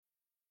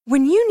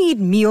When you need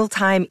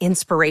mealtime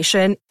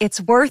inspiration,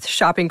 it's worth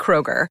shopping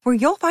Kroger, where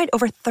you'll find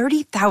over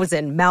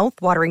 30,000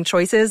 mouth-watering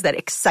choices that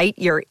excite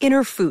your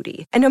inner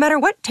foodie. And no matter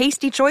what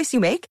tasty choice you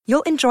make,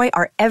 you'll enjoy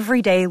our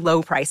everyday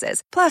low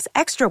prices, plus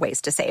extra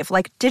ways to save,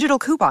 like digital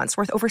coupons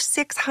worth over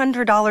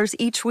 $600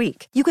 each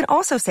week. You can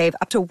also save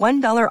up to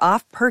 $1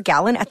 off per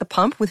gallon at the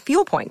pump with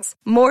fuel points.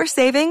 More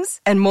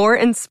savings and more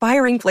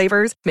inspiring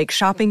flavors make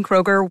shopping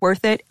Kroger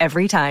worth it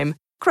every time.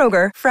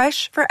 Kroger,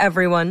 fresh for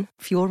everyone.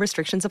 Fuel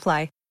restrictions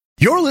apply.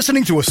 You're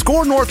listening to a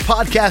Score North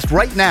podcast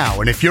right now,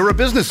 and if you're a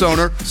business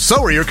owner, so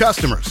are your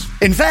customers.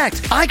 In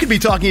fact, I could be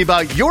talking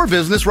about your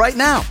business right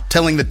now,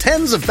 telling the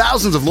tens of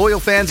thousands of loyal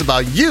fans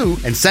about you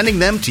and sending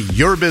them to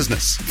your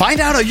business. Find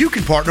out how you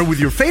can partner with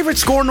your favorite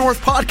Score North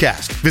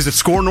podcast. Visit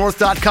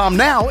scorenorth.com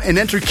now and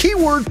enter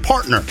keyword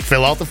partner.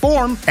 Fill out the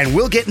form, and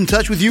we'll get in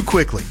touch with you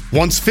quickly.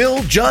 Once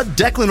Phil, Judd,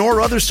 Declan, or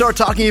others start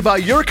talking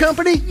about your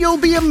company, you'll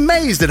be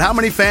amazed at how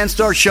many fans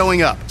start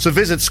showing up. So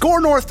visit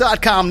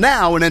scorenorth.com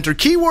now and enter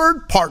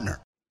keyword partner.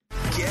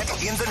 Get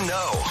in the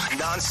know.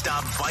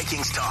 Non-stop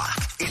Vikings talk.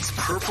 It's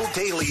Purple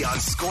Daily on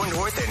Score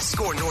North and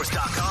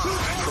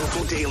ScoreNorth.com.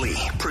 Purple Daily,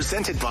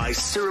 presented by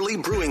Surly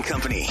Brewing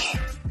Company.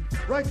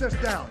 Write this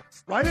down.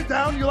 Write it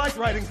down. You like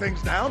writing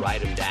things down.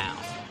 Write them down.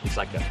 It's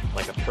like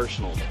a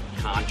personal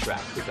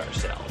contract with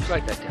ourselves.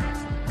 Write that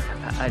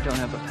down. I don't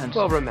have a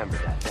pencil. Well, remember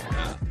that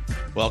then.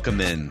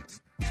 Welcome in.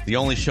 The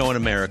only show in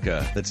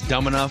America that's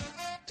dumb enough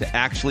to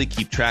actually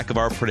keep track of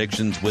our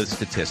predictions with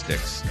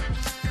statistics.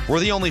 We're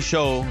the only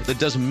show that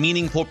does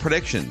meaningful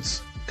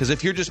predictions. Because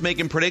if you're just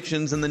making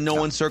predictions and then no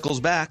one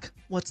circles back,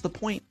 what's the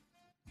point?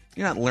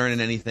 You're not learning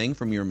anything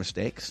from your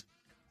mistakes.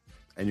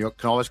 And you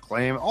can always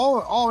claim,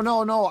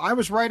 no, I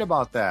was right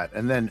about that.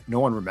 And then no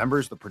one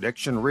remembers the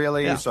prediction,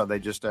 really. Yeah. So they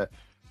just,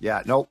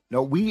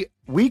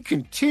 we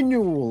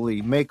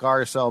continually make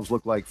ourselves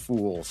look like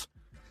fools.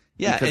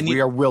 Yeah, because we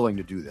are willing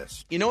to do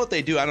this. You know what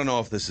they do? I don't know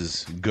if this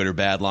is good or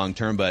bad long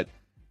term, but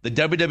the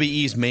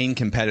WWE's main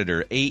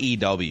competitor,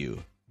 AEW,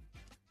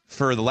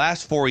 for the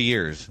last 4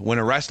 years, when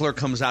a wrestler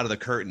comes out of the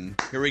curtain,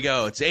 here we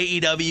go, it's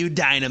AEW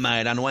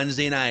Dynamite on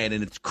Wednesday night,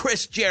 and it's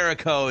Chris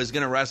Jericho is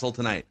going to wrestle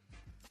tonight.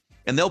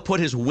 And they'll put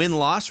his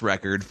win-loss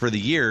record for the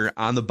year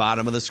on the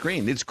bottom of the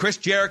screen. It's Chris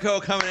Jericho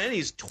coming in.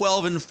 He's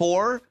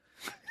 12-4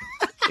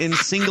 in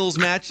singles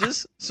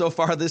matches so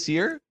far this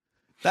year.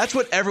 That's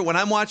what when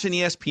I'm watching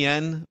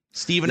ESPN,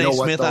 Stephen A.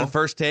 Smith on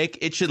First Take,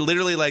 it should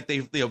literally,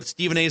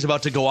 Stephen A. is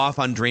about to go off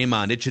on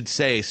Draymond. It should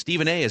say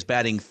Stephen A. is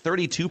batting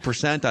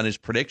 32% on his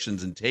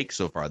predictions and takes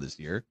so far this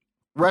year.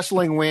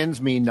 Wrestling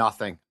wins mean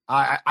nothing.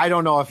 I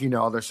don't know if you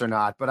know this or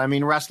not, but I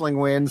mean, wrestling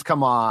wins.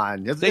 Come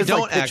on, they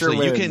don't like actually.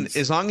 Wins. You can,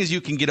 as long as you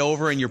can get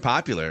over and you're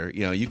popular.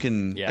 You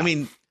can. Yeah. I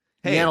mean,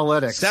 hey,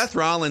 analytics. Seth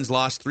Rollins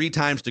lost 3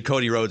 times to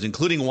Cody Rhodes,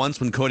 including once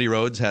when Cody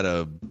Rhodes had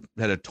a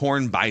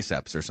torn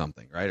biceps or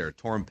something, right, or a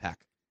torn pec.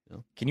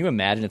 Can you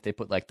imagine if they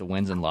put the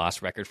wins and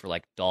loss record for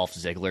Dolph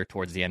Ziggler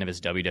towards the end of his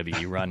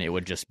WWE run? It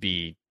would just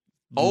be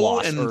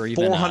loss and or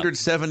even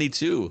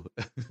 472.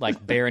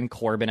 Baron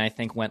Corbin, I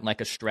think, went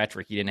a stretch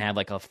where he didn't have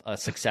a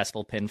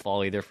successful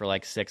pinfall either for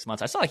 6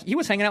 months. I saw he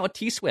was hanging out with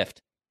T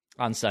Swift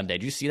on Sunday.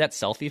 Did you see that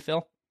selfie,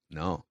 Phil?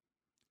 No.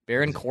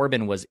 Baron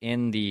Corbin was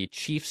in the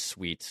Chiefs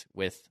suite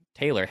with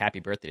Taylor. Happy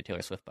birthday to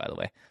Taylor Swift, by the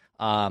way.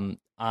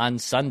 On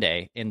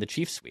Sunday in the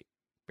Chiefs suite.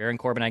 Baron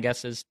Corbin, I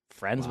guess, is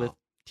friends with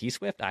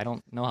T-Swift. I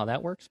don't know how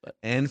that works, but.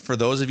 And for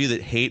those of you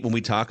that hate when we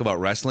talk about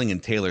wrestling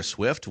and Taylor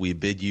Swift, we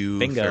bid you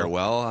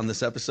farewell on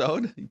this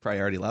episode. You probably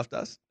already left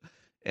us.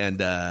 And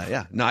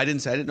no, I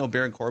didn't know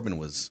Baron Corbin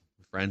was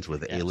friends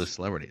with A-list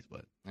celebrities,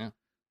 but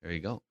there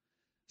you go.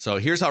 So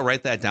here's how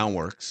Write That Down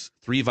works.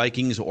 3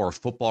 Vikings or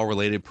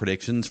football-related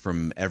predictions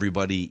from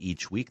everybody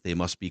each week. They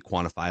must be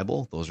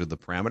quantifiable. Those are the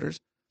parameters.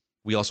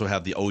 We also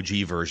have the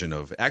OG version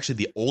of actually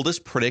the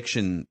oldest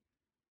prediction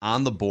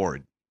on the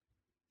board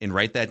in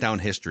Write That Down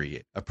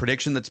history. A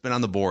prediction that's been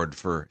on the board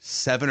for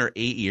 7 or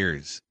 8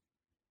 years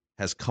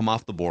has come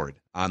off the board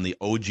on the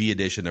OG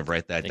edition of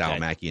Write That Down,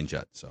 Mackie and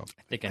Judd. So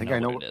I think I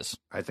know what it is.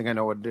 I think I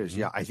know what it is.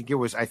 Yeah, I think it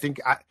was. I think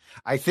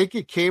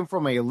it came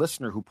from a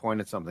listener who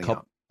pointed something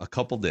out. A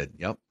couple did.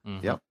 Yep.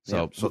 Mm-hmm. Yep.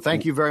 So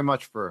thank you very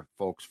much for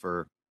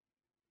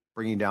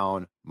bringing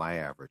down my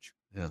average.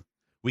 Yeah.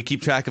 We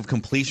keep track of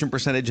completion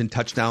percentage and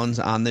touchdowns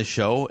on this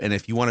show. And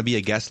if you want to be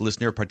a guest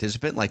listener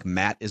participant like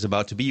Matt is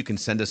about to be, you can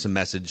send us a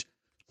message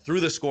through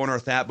the Score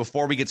North app.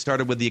 Before we get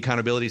started with the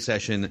accountability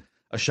session,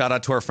 a shout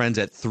out to our friends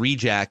at 3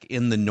 Jack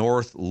in the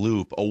North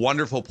Loop, a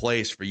wonderful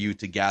place for you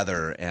to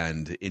gather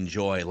and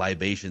enjoy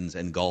libations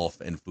and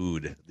golf and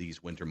food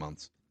these winter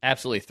months.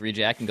 Absolutely. 3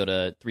 Jack, and go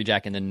to 3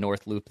 Jack in the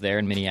North Loop there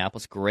in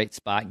Minneapolis. Great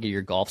spot. Get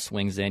your golf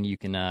swings in. You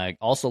can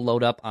also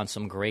load up on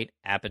some great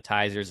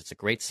appetizers. It's a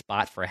great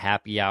spot for a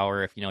happy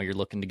hour if you're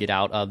looking to get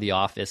out of the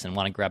office and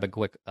want to grab a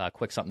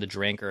quick something to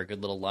drink or a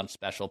good little lunch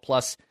special.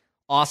 Plus,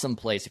 awesome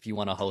place if you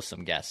want to host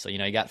some guests. So,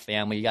 you got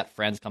family, you got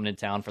friends coming in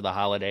town for the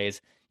holidays.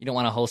 You don't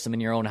want to host them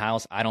in your own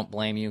house. I don't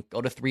blame you.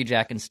 Go to 3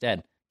 Jack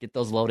instead. Get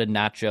those loaded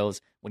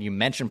nachos. When you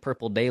mention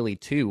Purple Daily,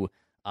 too,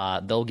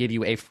 they'll give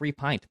you a free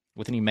pint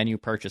with any menu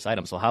purchase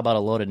item. So how about a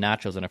loaded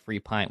nachos and a free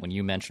pint when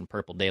you mention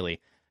Purple Daily?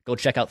 Go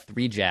check out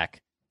 3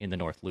 Jack in the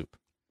North Loop.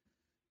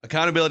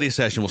 Accountability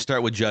session. We'll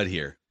start with Judd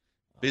here.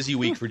 Busy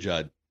week for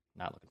Judd.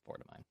 Not looking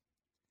forward to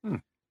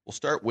mine. We'll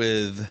start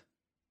with,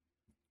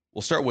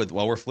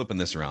 well, we're flipping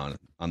this around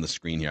on the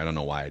screen here. I don't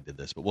know why I did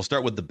this, but we'll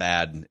start with the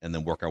bad and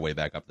then work our way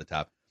back up the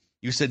top.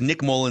 You said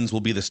Nick Mullens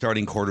will be the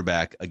starting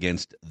quarterback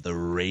against the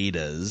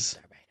Raiders.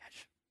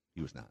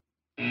 He was not.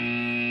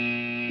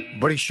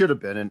 But he should have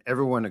been, and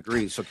everyone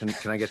agrees. So can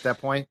I get that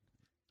point?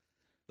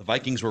 The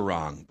Vikings were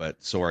wrong,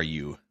 but so are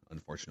you,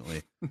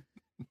 unfortunately.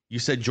 You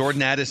said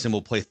Jordan Addison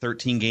will play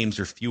 13 games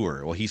or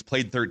fewer. Well, he's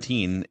played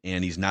 13,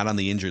 and he's not on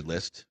the injured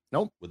list.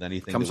 Nope. With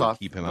anything Comes that would off.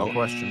 keep him No out.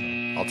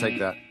 question. I'll take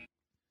that.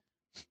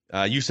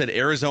 You said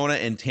Arizona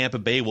and Tampa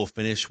Bay will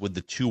finish with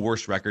the 2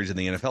 worst records in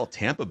the NFL.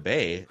 Tampa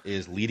Bay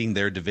is leading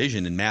their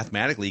division and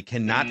mathematically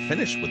cannot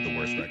finish with the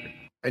worst record.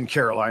 And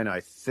Carolina, I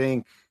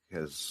think,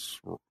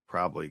 is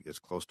probably as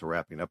close to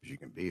wrapping up as you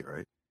can be,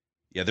 right?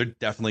 Yeah, they're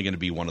definitely going to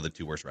be one of the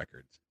 2 worst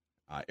records.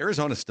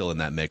 Arizona's still in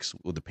that mix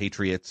with the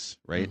Patriots,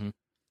 right? Mm-hmm.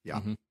 Yeah.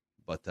 Mm-hmm.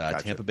 But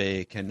Gotcha. Tampa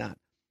Bay cannot.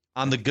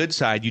 On the good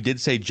side, you did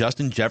say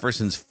Justin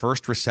Jefferson's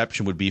first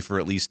reception would be for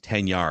at least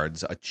 10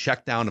 yards. A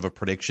check down of a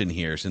prediction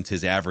here since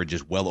his average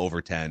is well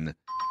over 10.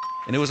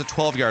 And it was a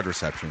 12-yard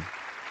reception.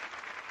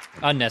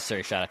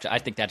 Unnecessary shout out. I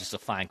think that's just a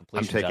fine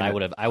completion. taking I it.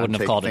 wouldn't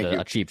have called it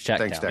a cheap check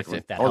Thanks, down if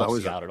Declan. that Oh, that helps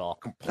was you a out at all.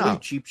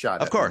 Complete cheap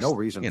shot. Of course. No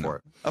reason for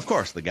it. Of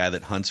course, the guy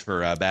that hunts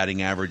for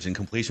batting average and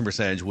completion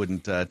percentage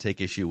wouldn't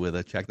take issue with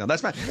a check down.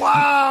 That's fine.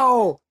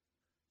 Wow.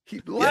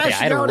 I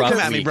had a rough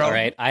at me, week, bro. all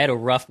right? I had a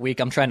rough week.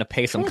 I'm trying to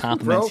pay some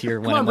compliments here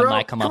when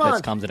my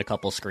comeuppance comes in a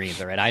couple screens,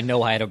 all right? I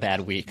know I had a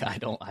bad week.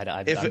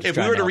 If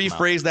we were to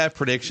rephrase that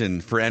prediction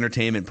for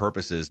entertainment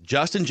purposes,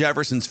 Justin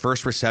Jefferson's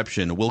first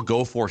reception will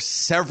go for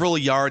several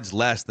yards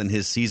less than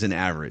his season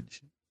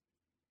average.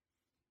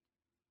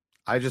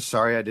 I just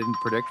sorry I didn't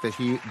predict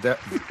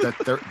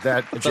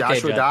that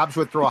Joshua Judd. Dobbs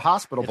would throw a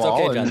hospital It's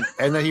ball okay,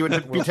 and then he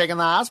would be taken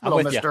to the hospital,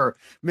 I'm with you.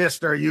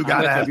 Mister, you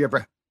got to have your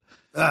breath.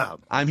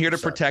 I'm here to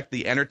protect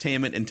the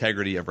entertainment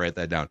integrity of Write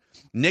That Down.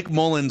 Nick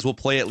Mullens will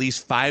play at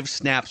least 5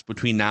 snaps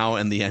between now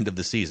and the end of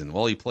the season.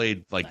 Well, he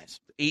played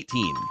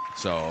 18,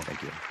 so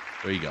Thank you.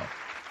 there you go.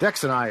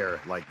 Dex and I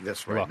are like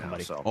this right welcome, now.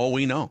 buddy. So Oh,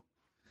 we know.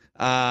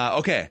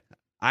 Okay,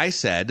 I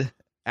said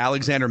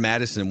Alexander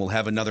Madison will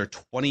have another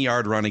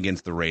 20-yard run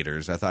against the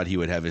Raiders. I thought he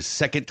would have his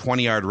second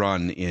 20-yard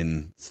run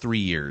in 3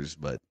 years,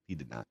 but he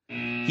did not.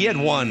 He had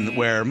one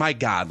where, my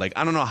God,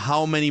 I don't know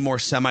how many more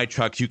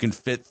semi-trucks you can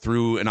fit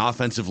through an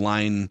offensive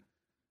line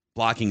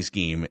blocking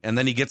scheme, and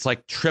then he gets,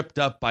 tripped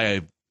up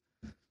by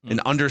an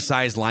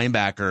undersized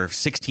linebacker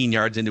 16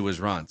 yards into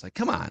his run. It's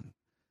come on.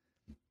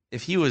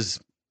 If he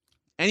was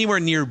anywhere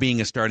near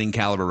being a starting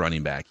caliber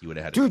running back, he would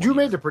have had dude, you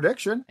made the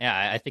prediction.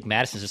 Yeah, I think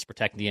Madison's just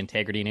protecting the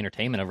integrity and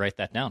entertainment of Write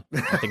That Down.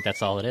 I think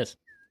that's all it is.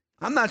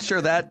 I'm not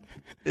sure that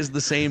is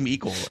the same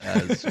equal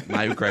as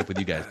my gripe with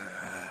you guys.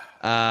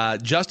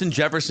 Justin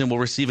Jefferson will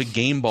receive a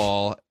game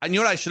ball. And you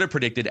know what I should have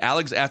predicted?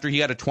 After he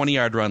had a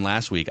 20-yard run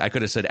last week, I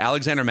could have said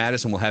Alexander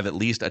Madison will have at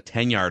least a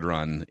 10-yard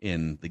run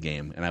in the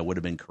game, and I would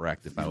have been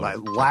correct if I was.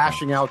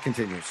 Lashing out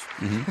continues.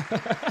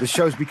 The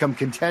show's become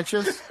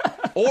contentious.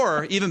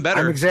 Or even better,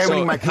 I'm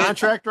examining my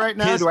contract right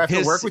now. Do I have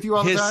to work with you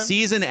all the time? His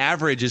season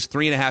average is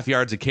 3.5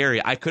 yards a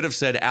carry. I could have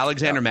said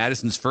Alexander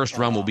Madison's first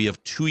run will be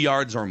of 2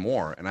 yards or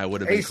more, and I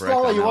would have been correct.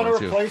 Stella, you want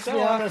to replace me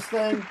on this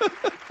thing?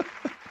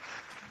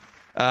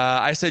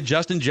 I said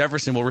Justin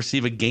Jefferson will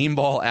receive a game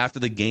ball after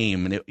the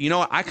game. And,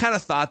 I kind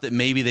of thought that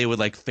maybe they would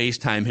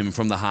FaceTime him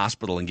from the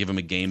hospital and give him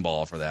a game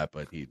ball for that.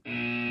 But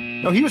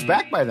No, he was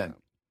back by then.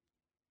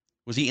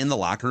 Was he in the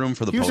locker room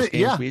for the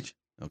post-game speech?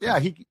 Okay. Yeah,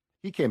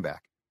 he came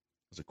back.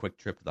 It was a quick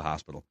trip to the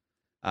hospital.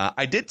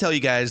 I did tell you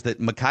guys that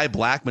Mekhi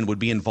Blackmon would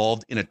be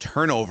involved in a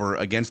turnover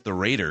against the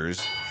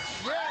Raiders.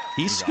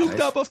 He scooped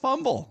up a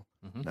fumble.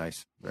 Mm-hmm.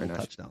 Nice. Very nice.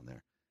 Touchdown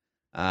there.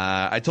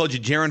 I told you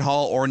Jaron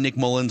Hall or Nick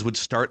Mullens would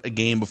start a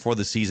game before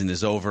the season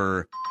is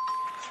over.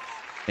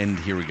 And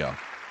here we go.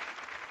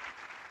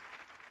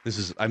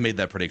 I made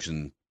that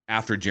prediction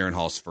after Jaron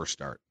Hall's first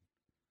start.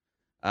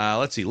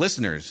 Let's see.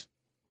 Listeners,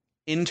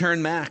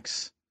 intern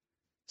Max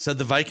said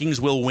the Vikings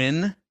will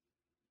win.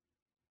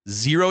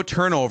 0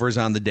 turnovers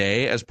on the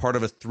day as part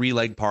of a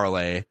 3-leg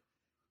parlay.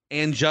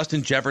 And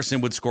Justin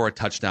Jefferson would score a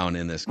touchdown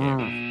in this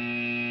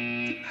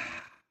game.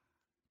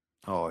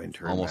 Oh,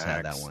 intern Almost Max.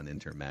 had that one,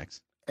 intern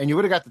Max. And you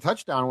would have got the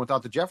touchdown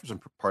without the Jefferson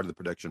part of the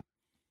prediction.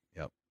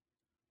 Yep.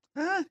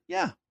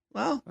 Yeah.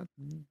 Well,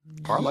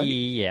 parlay?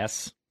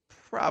 Yes.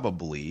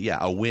 Probably. Yeah.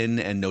 A win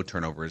and no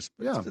turnovers.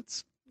 Yeah.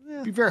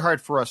 It'd be very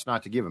hard for us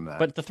not to give him that.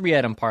 But the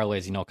 3-item parlay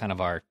is, kind of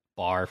our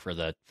bar for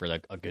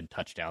a good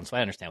touchdown. So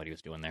I understand what he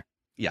was doing there.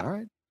 Yeah. All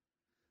right.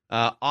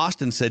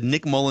 Austin said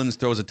Nick Mullens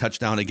throws a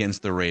touchdown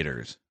against the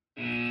Raiders.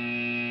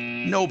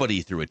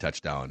 Nobody threw a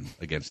touchdown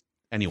against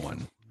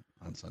anyone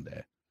on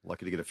Sunday.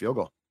 Lucky to get a field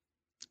goal.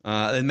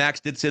 And Max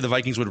did say the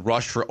Vikings would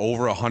rush for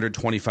over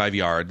 125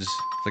 yards.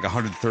 It's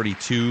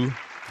 132.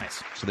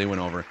 Nice. So they went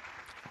over.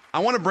 I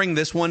want to bring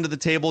this one to the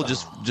table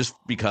just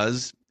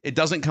because it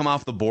doesn't come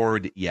off the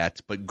board yet,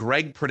 but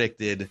Greg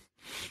predicted,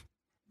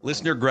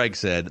 listener Greg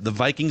said, the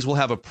Vikings will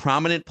have a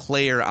prominent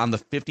player on the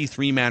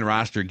 53-man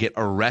roster get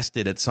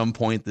arrested at some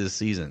point this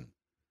season.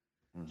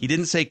 He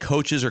didn't say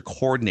coaches or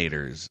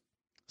coordinators,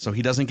 so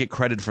he doesn't get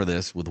credit for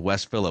this with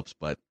Wes Phillips,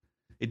 but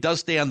it does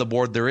stay on the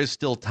board. There is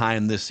still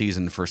time this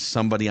season for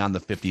somebody on the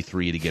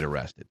 53 to get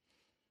arrested.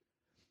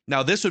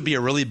 Now, this would be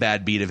a really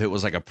bad beat if it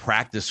was like a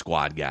practice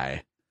squad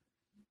guy.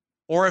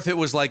 Or if it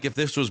was like if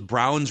this was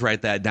Browns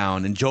write that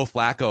down and Joe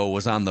Flacco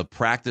was on the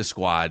practice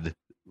squad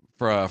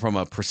from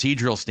a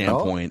procedural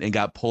standpoint and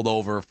got pulled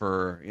over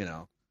for,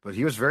 But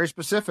he was very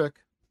specific.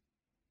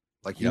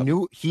 Like he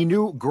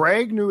knew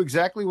Greg knew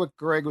exactly what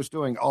Greg was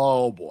doing.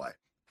 Oh boy.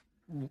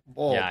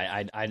 Oh.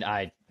 Yeah,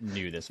 I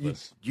knew this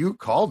was. You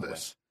called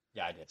this.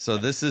 Yeah, I did. So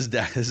this is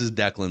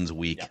Declan's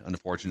week,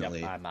 unfortunately.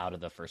 Yep, I'm out of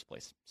the first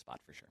place spot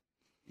for sure.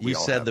 He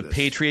said the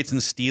Patriots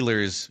and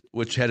Steelers,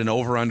 which had an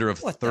over-under of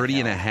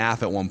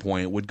 30.5 at one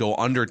point, would go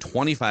under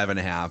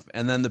 25.5,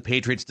 and then the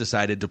Patriots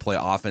decided to play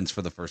offense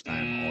for the first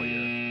time all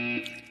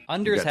year.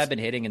 Unders have been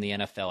hitting in the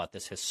NFL at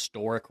this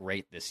historic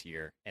rate this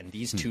year, and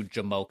these two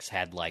jamokes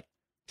had like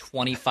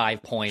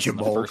 25 points in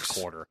the first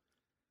quarter.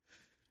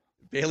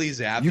 Bailey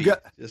zapped. You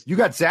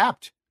got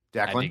zapped,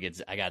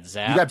 Declan. I got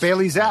zapped. You got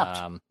Bailey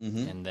zapped.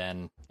 And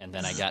then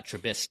I got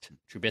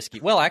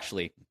Trubisky. Well,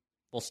 actually,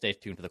 we'll stay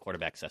tuned for the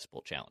quarterback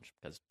cesspool challenge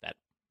because that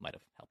might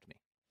have helped me.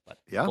 But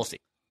we'll see.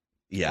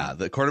 Yeah,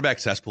 the quarterback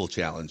cesspool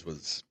challenge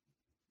was,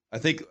 I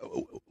think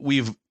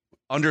we've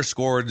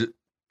underscored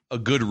a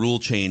good rule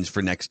change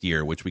for next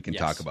year, which we can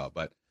talk about.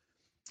 But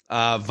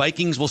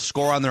Vikings will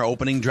score on their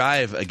opening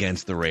drive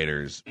against the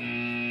Raiders.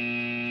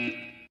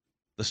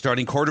 The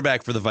starting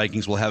quarterback for the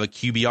Vikings will have a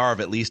QBR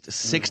of at least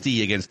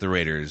 60 against the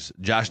Raiders.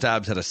 Josh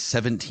Dobbs had a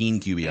 17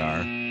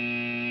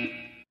 QBR.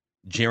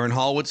 Jaron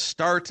Hall would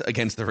start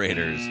against the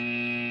Raiders.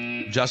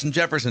 Justin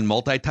Jefferson,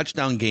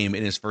 multi-touchdown game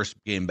in his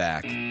first game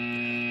back.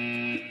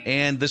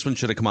 And this one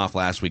should have come off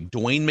last week.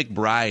 Dwayne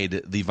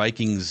McBride, the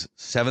Vikings'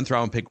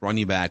 7th-round pick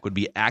running back, would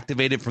be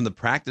activated from the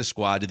practice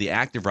squad to the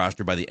active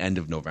roster by the end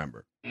of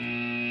November.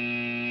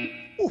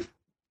 Oof.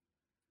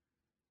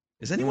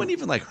 Is anyone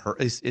even like hurt?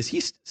 Is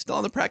he still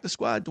on the practice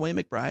squad, Dwayne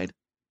McBride?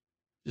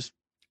 I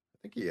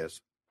think he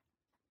is.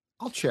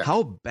 I'll check.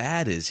 How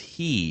bad is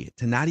he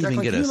to not even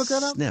get a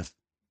sniff?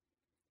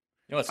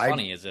 You know what's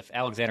funny is if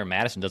Alexander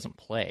Madison doesn't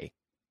play,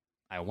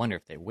 I wonder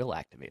if they will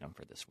activate him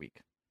for this week.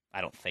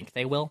 I don't think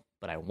they will,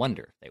 but I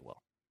wonder if they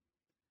will.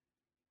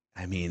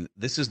 I mean,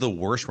 this is the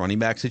worst running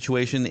back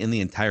situation in the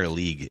entire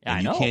league. Yeah,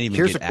 and you can't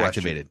even get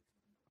activated.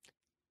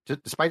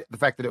 Despite the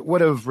fact that it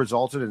would have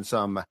resulted in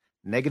some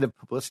negative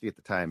publicity at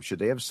the time, should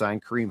they have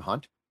signed Kareem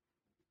Hunt?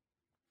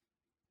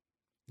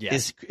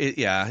 Yes.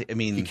 I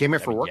mean, he came here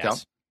for a workout.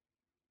 Yes.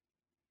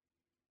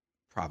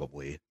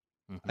 Probably.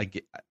 Mm-hmm.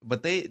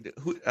 But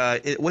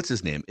what's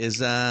his name?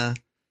 Is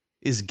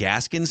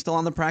Gaskin still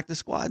on the practice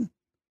squad?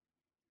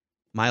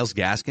 Myles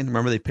Gaskin.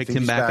 Remember they picked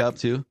him back up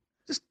too.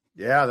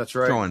 Yeah, that's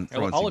right. Throwing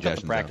I'll look up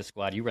the practice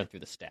squad. You run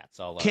through the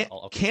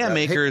stats. Cam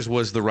Akers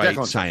was the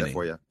right signing.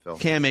 For you, Phil.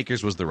 Cam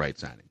Akers was the right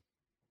signing.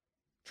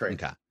 Trade.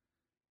 Okay.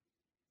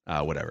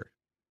 Whatever.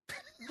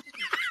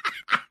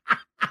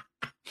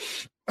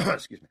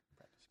 Excuse me.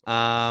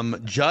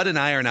 Judd and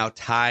I are now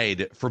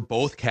tied for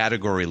both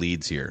category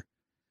leads here.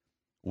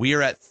 We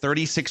are at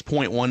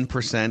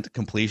 36.1%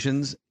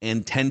 completions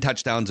and 10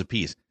 touchdowns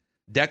apiece.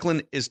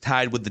 Declan is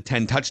tied with the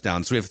 10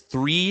 touchdowns. So we have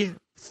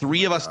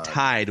three of us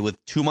tied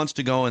with 2 months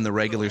to go in the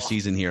regular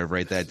season here.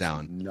 Write that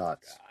down.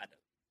 Nuts.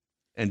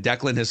 And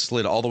Declan has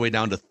slid all the way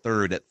down to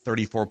third at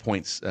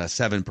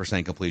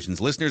 34.7% completions.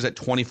 Listeners at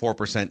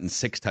 24% and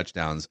 6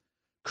 touchdowns.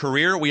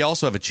 Career, we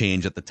also have a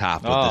change at the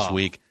top with this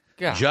week.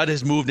 God. Judd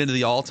has moved into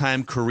the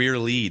all-time career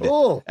lead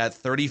at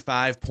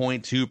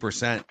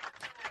 35.2%.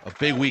 A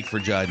big week for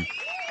Judd.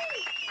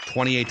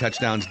 28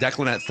 touchdowns.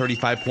 Declan at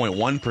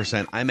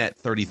 35.1%. I'm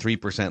at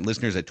 33%.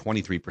 Listeners at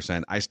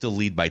 23%. I still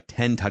lead by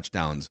 10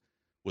 touchdowns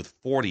with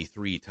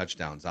 43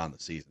 touchdowns on the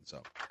season.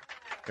 So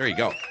there you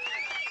go.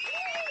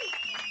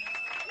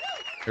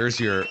 There's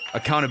your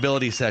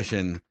accountability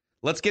session.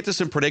 Let's get to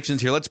some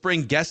predictions here. Let's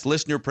bring guest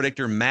listener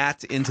predictor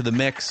Matt into the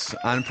mix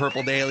on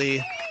Purple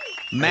Daily.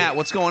 Matt,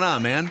 what's going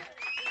on, man?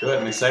 Good.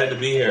 I'm excited to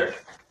be here.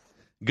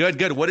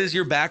 Good. What is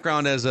your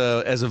background as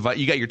a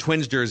you got your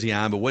Twins jersey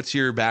on, but what's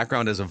your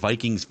background as a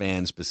Vikings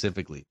fan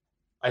specifically?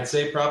 I'd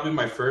say probably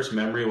my first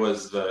memory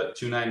was the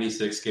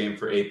 296 game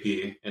for AP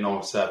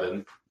in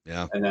 07.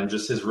 Yeah. And then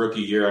just his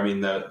rookie year. I mean,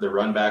 the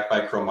run back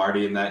by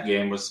Cromartie in that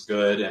game was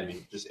good. I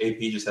mean, just AP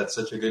just had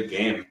such a good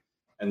game.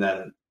 And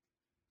then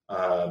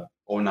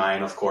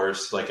 09, of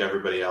course, like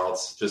everybody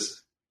else,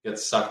 just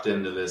gets sucked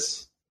into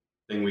this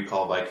thing we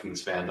call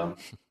Vikings fandom.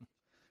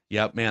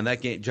 Yep, man,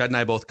 that game, Judd and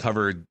I both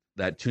covered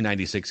that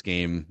 296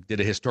 game, did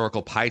a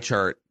historical pie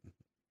chart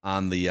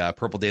on the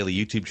Purple Daily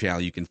YouTube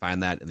channel. You can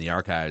find that in the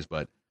archives,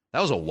 but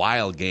that was a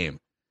wild game.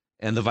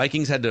 And the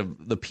Vikings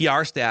the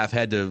PR staff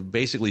had to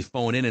basically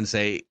phone in and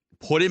say,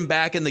 put him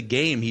back in the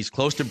game. He's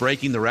close to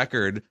breaking the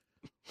record,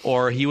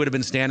 or he would have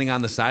been standing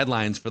on the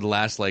sidelines for the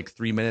last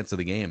 3 minutes of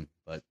the game.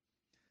 But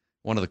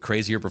one of the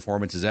crazier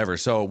performances ever.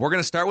 So we're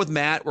going to start with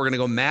Matt. We're going to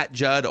go Matt,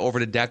 Judd, over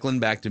to Declan,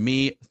 back to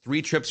me.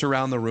 3 trips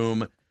around the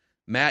room.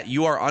 Matt,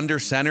 you are under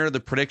center. The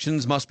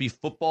predictions must be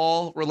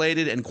football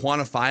related and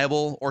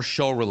quantifiable, or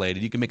show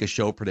related. You can make a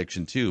show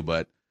prediction too,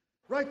 but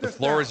the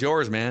floor is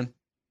yours, man.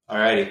 All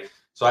righty.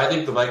 So I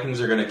think the Vikings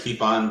are going to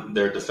keep on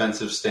their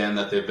defensive stand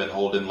that they've been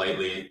holding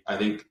lately. I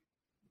think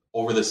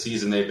over the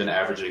season they've been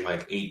averaging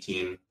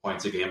 18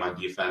 points a game on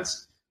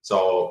defense.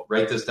 So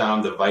write this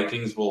down. The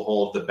Vikings will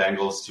hold the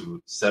Bengals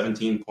to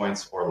 17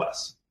 points or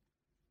less.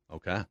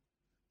 Okay.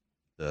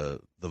 The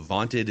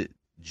vaunted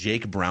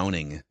Jake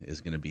Browning is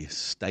going to be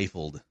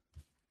stifled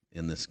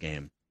in this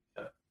game.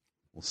 Yeah.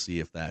 We'll see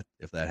if that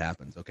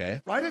happens.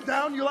 Okay. Write it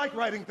down. You like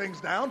writing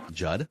things down.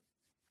 Judd?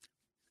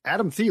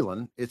 Adam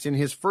Thielen, it's in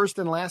his first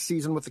and last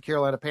season with the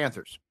Carolina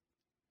Panthers.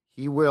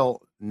 He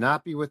will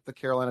not be with the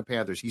Carolina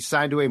Panthers. He's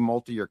signed to a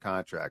multi-year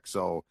contract,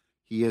 so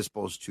he is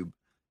supposed to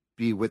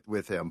be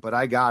with him. But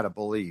I got to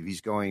believe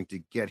he's going to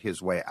get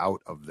his way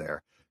out of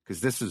there,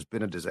 because this has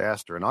been a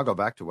disaster. And I'll go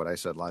back to what I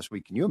said last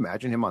week. Can you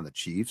imagine him on the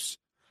Chiefs?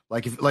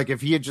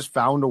 If he had just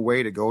found a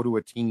way to go to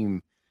a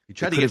team. He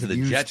tried to get to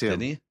the Jets,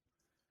 didn't he?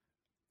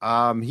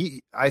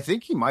 I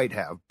think he might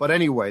have, but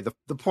anyway,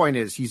 the point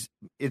is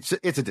it's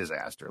a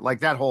disaster,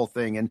 that whole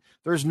thing, and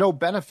there's no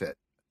benefit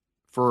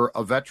for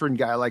a veteran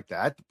guy like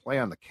that to play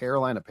on the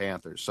Carolina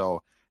Panthers.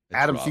 So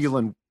Adam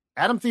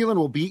Thielen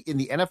will be in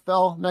the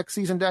NFL next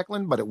season,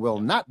 Declan, but it will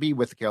not be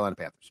with the Carolina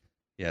Panthers.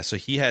 Yeah, so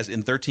he has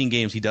in 13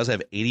 games, he does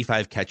have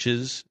 85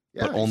 catches,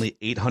 but only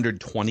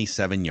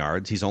 827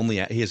 yards. He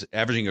is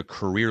averaging a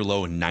career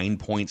low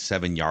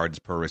 9.7 yards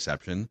per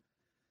reception.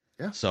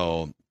 Yeah,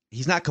 so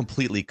he's not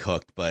completely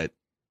cooked, but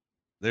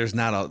there's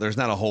not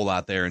a whole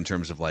lot there in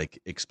terms of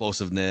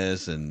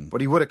explosiveness and. But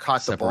he would have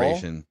caught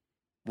separation.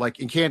 The ball,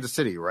 in Kansas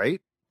City,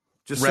 right?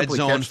 Just red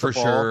zone for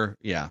sure.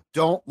 Yeah.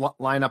 Don't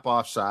line up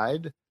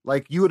offside.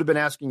 You would have been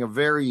asking a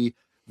very,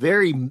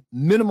 very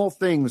minimal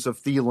things of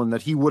Thielen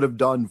that he would have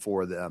done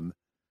for them.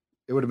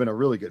 It would have been a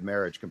really good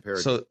marriage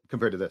compared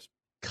to this.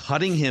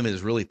 Cutting him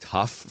is really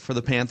tough for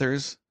the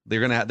Panthers.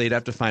 They'd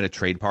have to find a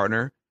trade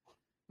partner,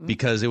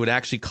 because it would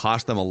actually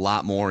cost them a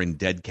lot more in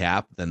dead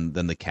cap than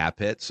the cap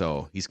hit.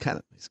 So he's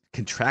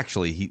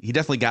contractually, he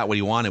definitely got what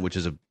he wanted, which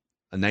is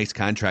a nice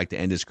contract to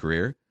end his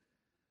career.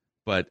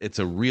 But it's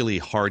a really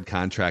hard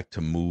contract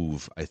to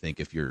move, I think,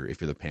 if you're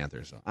the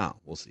Panthers. So,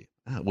 we'll see.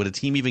 Would a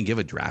team even give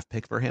a draft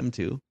pick for him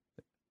too?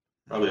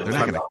 Probably. They're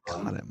not going to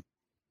cut him.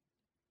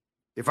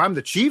 If I'm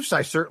the Chiefs,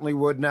 I certainly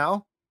would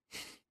now.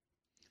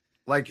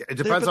 It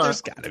depends on.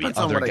 There's got to be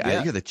other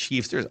guys. You're the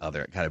Chiefs. There's got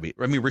to be.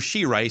 I mean,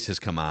 Rashee Rice has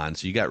come on,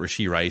 so you got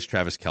Rashee Rice,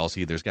 Travis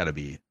Kelce. There's got to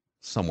be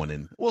someone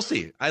in. We'll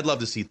see. I'd love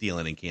to see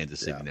Thielen in Kansas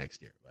City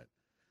next year. But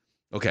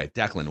okay,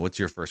 Declan, what's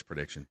your first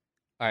prediction?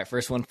 All right,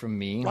 first one from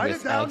me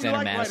with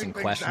Alexander Madison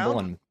questionable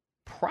and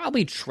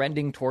probably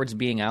trending towards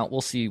being out. We'll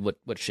see what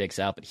shakes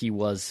out, but he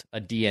was a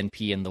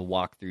DNP in the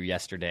walkthrough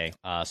yesterday.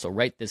 So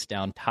write this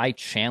down. Ty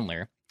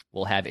Chandler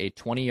will have a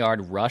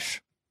 20-yard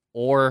rush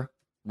or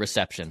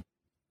reception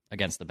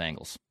against the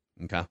Bengals.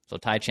 Okay. So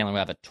Ty Chandler will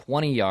have a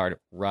 20-yard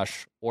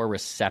rush or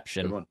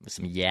reception with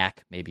some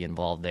yak maybe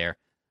involved there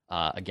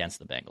against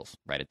the Bengals.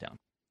 Write it down.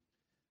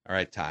 All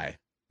right, Ty.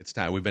 It's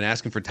time. We've been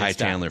asking for Ty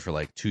Chandler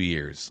for 2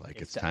 years.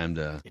 It's time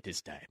to. It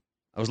is time.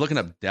 I was looking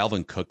up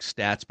Dalvin Cook's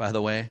stats, by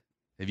the way.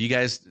 Have you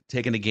guys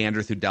taken a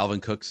gander through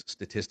Dalvin Cook's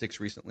statistics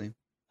recently?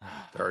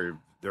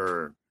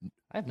 They're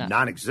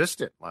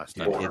non-existent last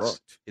time.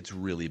 It's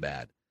really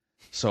bad.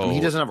 So he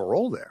doesn't have a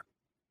role there.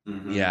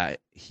 Mm-hmm. Yeah,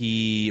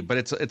 but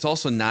it's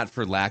also not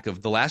for lack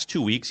of. The last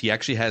 2 weeks, he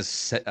actually has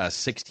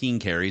 16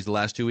 carries. The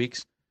last 2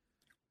 weeks,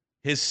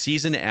 his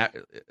season.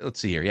 Let's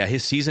see here. Yeah,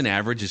 his season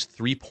average is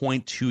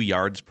 3.2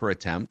 yards per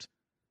attempt.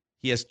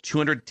 He has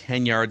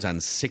 210 yards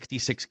on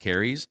 66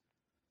 carries.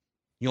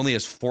 He only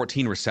has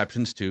 14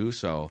 receptions too.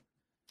 So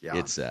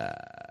it's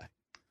not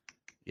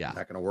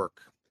going to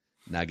work.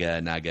 Not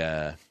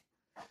gonna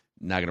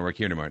work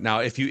here anymore. Now,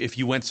 if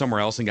you went somewhere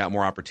else and got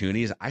more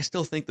opportunities, I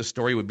still think the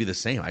story would be the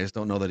same. I just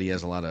don't know that he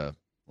has a lot of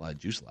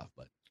juice left.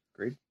 But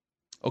agreed.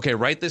 Okay,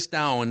 write this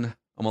down.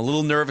 I'm a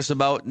little nervous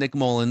about Nick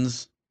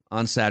Mullens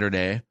on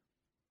Saturday.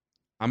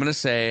 I'm gonna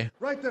say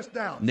write this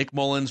down. Nick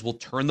Mullens will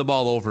turn the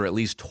ball over at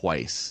least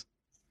twice.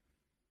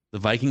 The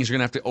Vikings are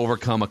gonna have to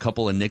overcome a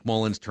couple of Nick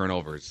Mullens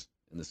turnovers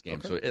in this game.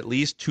 Okay. So at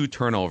least 2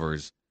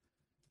 turnovers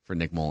for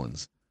Nick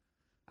Mullens.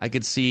 I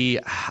could see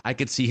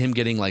him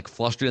getting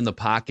flustered in the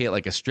pocket,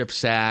 like a strip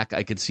sack.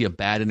 I could see a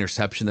bad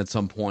interception at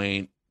some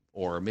point,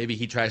 or maybe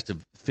he tries to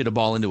fit a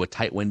ball into a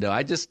tight window.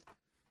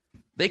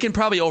 They can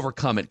probably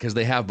overcome it because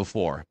they have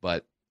before,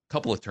 but a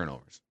couple of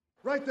turnovers.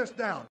 Write this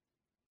down.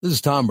 This is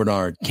Tom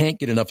Bernard. Can't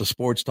get enough of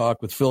Sports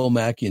Talk with Phil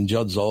Mackey and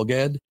Judd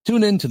Zolgad?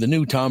 Tune in to the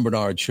new Tom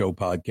Bernard Show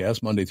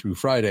podcast Monday through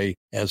Friday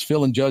as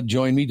Phil and Judd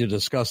join me to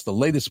discuss the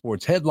latest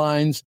sports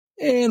headlines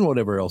and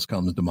whatever else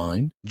comes to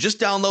mind. Just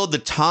download the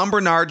Tom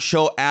Bernard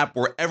Show app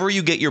wherever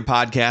you get your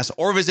podcasts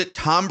or visit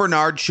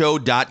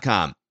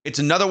tombernardshow.com. It's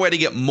another way to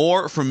get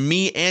more from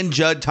me and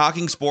Judd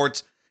talking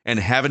sports and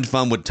having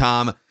fun with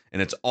Tom,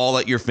 and it's all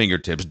at your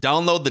fingertips.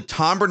 Download the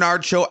Tom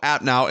Bernard Show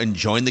app now and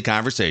join the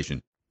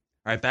conversation.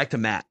 All right, back to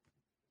Matt.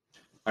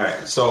 All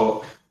right,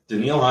 so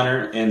Danielle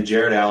Hunter and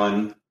Jared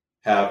Allen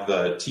have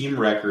the team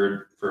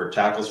record for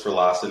tackles for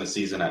loss in a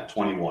season at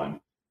 21.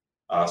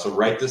 So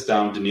write this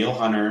down. Danielle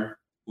Hunter,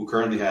 who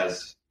currently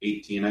has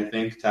 18, I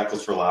think,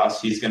 tackles for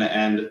loss, he's going to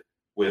end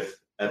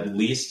with at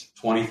least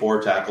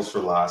 24 tackles for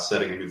loss,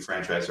 setting a new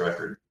franchise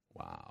record.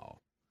 Wow.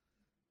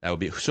 That would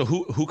be so.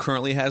 Who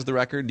currently has the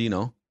record? Do you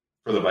know?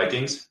 For the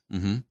Vikings?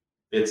 Mm-hmm.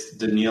 It's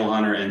Danielle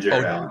Hunter and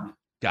Jared Allen.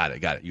 Got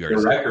it.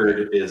 The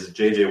record is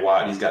J.J.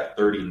 Watt. He's got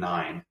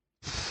 39.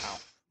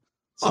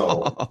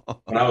 So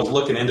when I was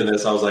looking into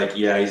this, I was like,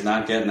 yeah, he's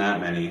not getting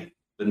that many.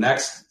 The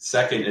next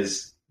second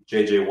is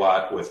J.J.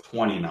 Watt with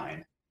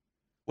 29.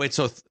 Wait,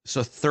 so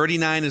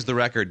 39 is the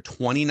record.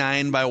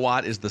 29 by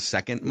Watt is the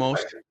second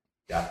most?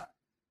 Yeah.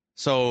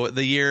 So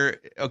the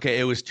year, okay,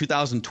 it was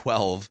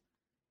 2012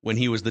 when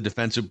he was the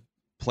defensive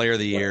player of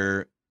the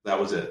year. That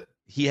was it.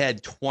 He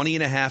had 20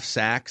 and a half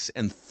sacks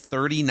and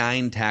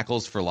 39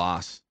 tackles for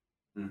loss.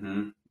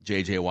 Mm-hmm.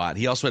 J.J. Watt.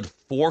 He also had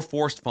 4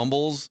 forced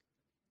fumbles,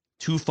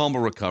 2 fumble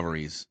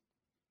recoveries,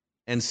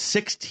 and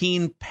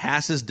 16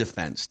 passes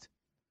defensed.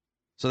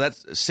 So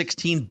that's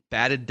 16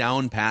 batted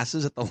down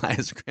passes at the line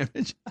of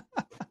scrimmage.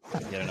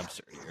 Get an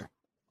absurd here.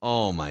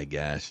 Oh, my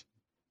gosh.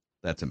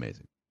 That's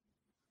amazing.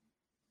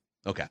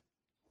 Okay.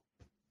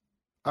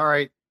 All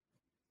right.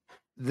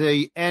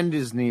 The end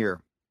is near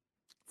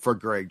for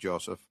Greg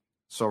Joseph.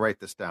 So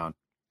write this down.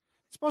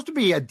 It's supposed to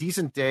be a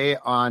decent day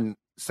on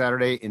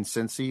Saturday in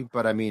Cincy,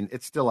 but I mean,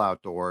 it's still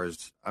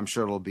outdoors. I'm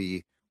sure it'll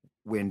be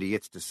windy.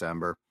 It's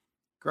December.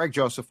 Greg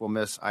Joseph will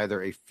miss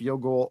either a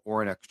field goal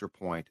or an extra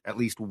point, at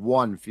least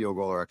one field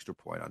goal or extra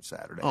point on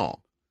Saturday. Oh,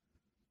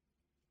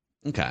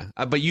 okay.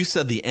 But you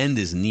said the end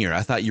is near.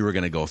 I thought you were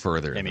going to go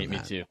further. Yeah, me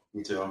too.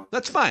 Me too.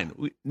 That's fine.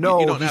 You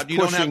don't have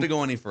to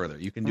go any further.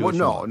 You can do it.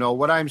 No.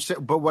 What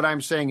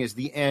I'm saying is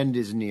the end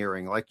is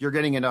nearing. Like, you're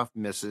getting enough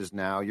misses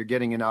now. You're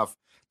getting enough.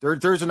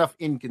 There's enough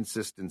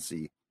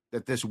inconsistency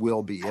that this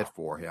will be it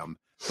for him.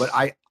 But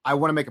I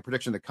want to make a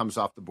prediction that comes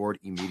off the board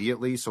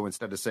immediately. So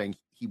instead of saying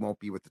he won't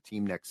be with the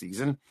team next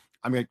season,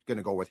 I'm going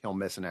to go with he'll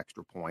miss an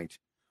extra point.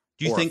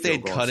 Do you think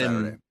they'd cut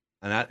him?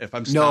 And if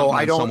I'm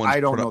I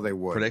don't know they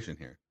would. Prediction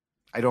here.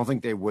 I don't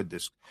think they would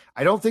this.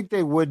 I don't think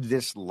they would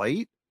this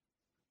late,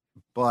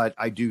 but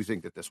I do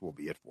think that this will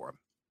be it for him.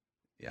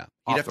 Yeah,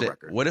 off the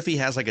record. What if he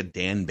has like a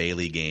Dan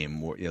Bailey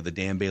game, or the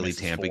Dan Bailey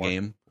Tampa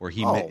game, where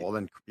he?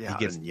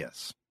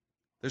 Yes.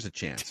 There's a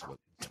chance.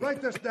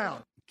 Write this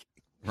down.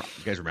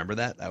 You guys remember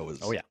that? That was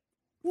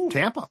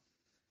Tampa.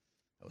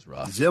 That was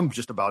rough.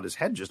 His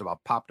head just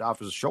about popped off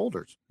his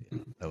shoulders. Yeah,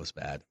 that was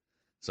bad.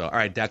 So, all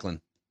right, Declan.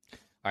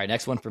 All right,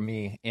 next one for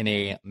me in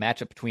a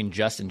matchup between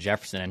Justin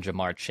Jefferson and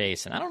Jamar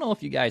Chase. And I don't know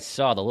if you guys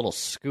saw the little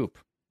scoop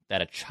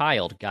that a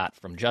child got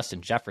from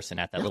Justin Jefferson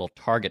at that little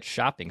Target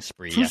shopping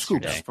spree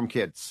yesterday. 2 scoops from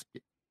kids.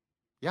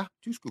 Yeah,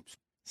 2 scoops.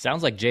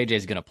 Sounds like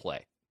JJ's going to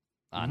play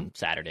on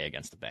Saturday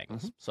against the Bengals.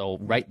 Mm-hmm. So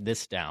write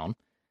this down.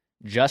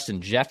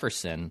 Justin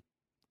Jefferson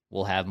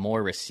will have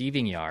more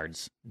receiving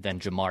yards than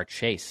Jamar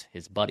Chase,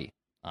 his buddy,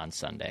 on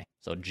Sunday.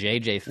 So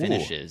JJ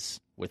finishes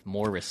with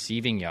more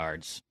receiving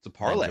yards than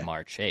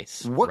Jamar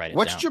Chase.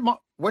 What's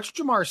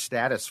Jamar's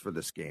status for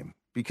this game?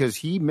 Because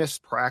he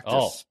missed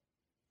practice.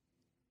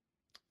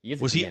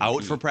 Was he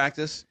out for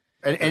practice?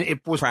 And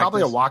it was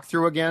probably a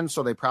walkthrough again,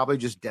 so they probably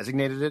just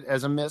designated it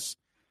as a miss.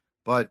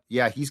 But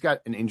yeah, he's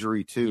got an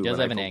injury too. He does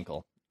have an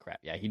ankle.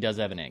 Yeah, he does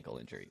have an ankle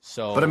injury.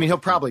 So, but I mean, he'll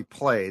probably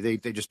play. They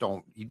just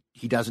don't.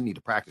 He doesn't need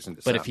to practice in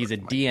December. But if he's a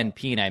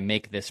DNP and I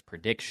make this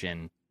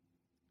prediction,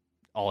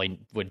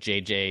 would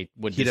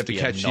this be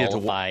a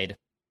nullified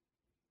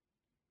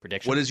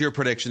prediction? What is your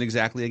prediction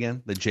exactly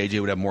again? That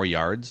JJ would have more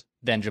yards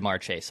than Jamar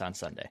Chase on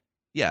Sunday.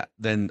 Yeah,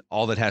 then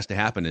all that has to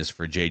happen is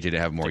for JJ to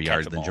have more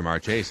yards than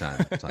Jamar Chase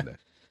on Sunday.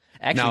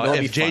 Actually, now,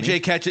 if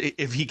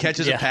JJ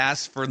catches a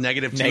pass for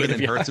 -2 and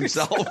then hurts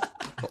himself,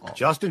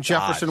 Justin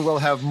Jefferson will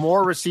have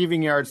more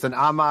receiving yards than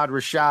Ahmad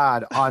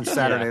Rashad on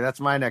Saturday.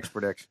 That's my next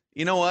prediction.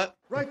 You know what?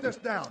 Write this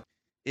down.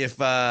 If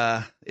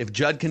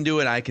Judd can do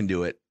it, I can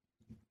do it.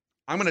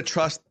 I'm going to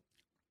trust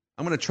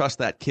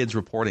that kid's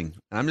reporting.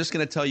 And I'm just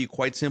going to tell you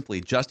quite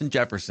simply, Justin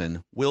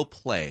Jefferson will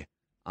play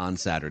on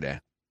Saturday.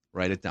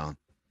 Write it down.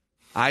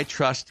 I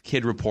trust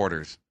kid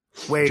reporters.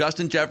 Wait,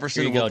 Justin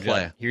Jefferson will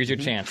play. Judd. Here's your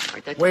chance.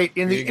 Wait,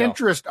 in the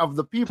interest of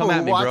the people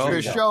who watch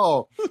this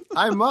show,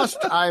 I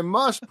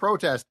must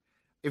protest.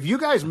 If you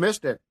guys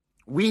missed it,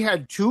 we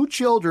had 2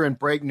 children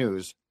break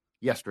news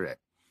yesterday.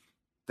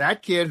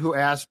 That kid who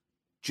asked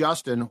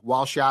Justin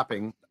while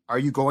shopping, "Are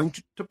you going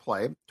to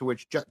play?" To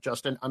which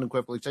Justin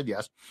unequivocally said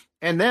yes.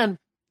 And then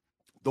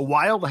the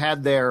Wild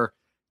had their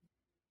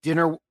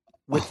dinner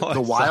with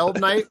the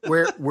Wild night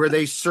where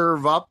they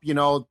serve up,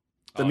 the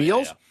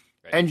meals. Yeah.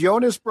 Right. And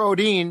Jonas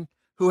Brodin,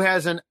 who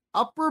has an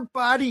upper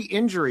body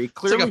injury. It's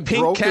Clearly like a pink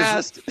broke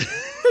cast.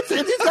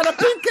 He's got a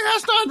pink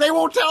cast on. They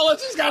won't tell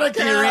us he's got a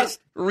cast.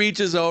 He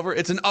reaches over.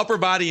 It's an upper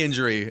body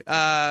injury.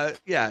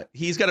 Yeah,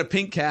 he's got a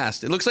pink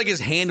cast. It looks like his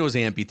hand was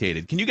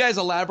amputated. Can you guys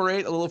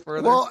elaborate a little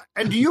further? Well,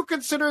 and do you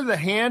consider the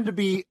hand to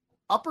be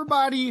upper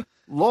body,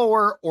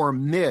 lower, or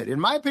mid? In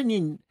my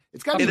opinion,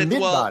 it's got to be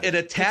mid body. It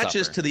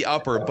attaches to the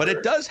upper, but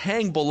it does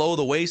hang below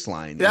the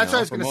waistline. That's what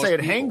I was going to say.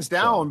 It hangs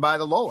down by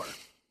the lower.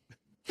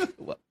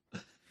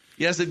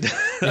 Yes, it does.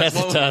 Yes,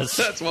 it does.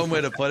 That's one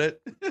way to put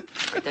it.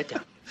 Write that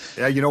down.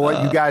 Yeah, you know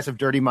what? You guys have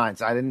dirty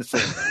minds. I didn't say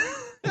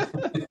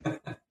it.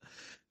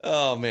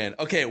 Oh, man.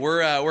 Okay,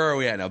 where are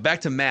we at now?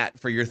 Back to Matt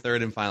for your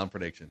third and final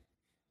prediction.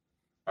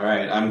 All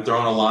right, I'm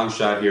throwing a long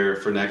shot here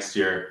for next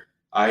year.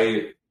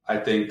 I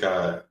think,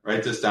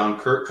 write this down,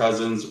 Kirk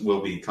Cousins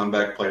will be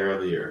comeback player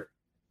of the year.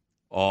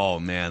 Oh,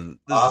 man.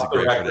 This Off is a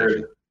great the record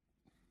prediction.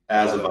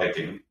 as a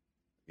Viking.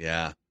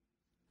 Yeah.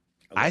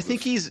 I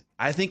think he's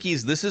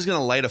this is going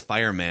to light a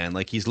fire, man.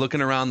 Like, he's looking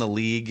around the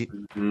league.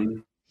 Mm-hmm.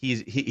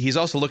 He's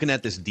also looking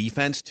at this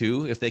defense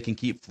too. If they can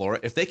keep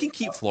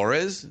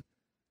Flores,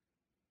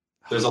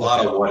 there's a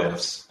lot of what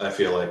ifs, I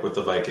feel like, with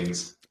the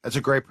Vikings. That's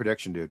a great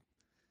prediction, dude.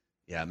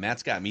 Yeah,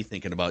 Matt's got me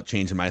thinking about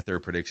changing my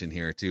third prediction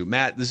here too.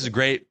 Matt, this is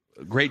great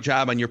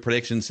job on your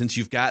prediction. Since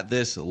you've got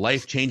this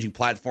life-changing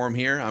platform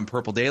here on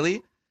Purple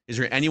Daily, is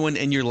there anyone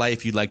in your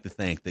life you'd like to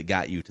thank that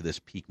got you to this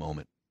peak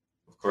moment?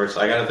 Of course,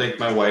 I got to thank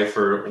my wife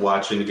for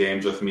watching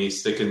games with me,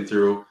 sticking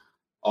through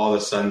all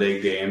the Sunday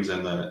games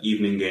and the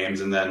evening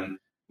games, and then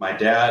my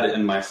dad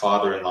and my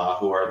father-in-law,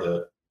 who are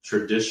the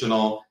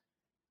traditional,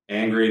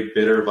 angry,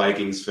 bitter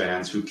Vikings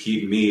fans who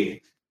keep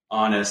me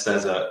honest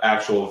as an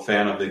actual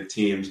fan of the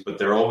teams, but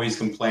they're always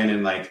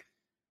complaining like,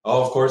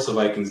 oh, of course the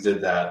Vikings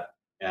did that.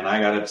 And I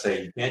got to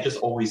say, you can't just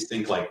always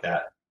think like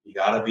that. You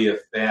got to be a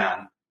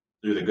fan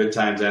through the good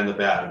times and the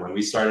bad. When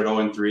we started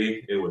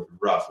 0-3, it was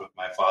rough with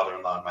my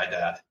father-in-law and my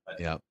dad.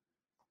 But yeah.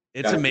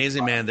 It's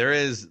amazing, man.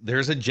 There's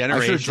a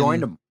generation. I should have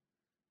joined them.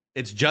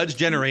 It's Judge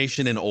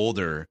generation and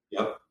older.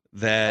 Yep.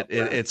 That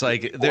it's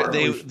like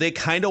they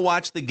kind of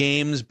watch the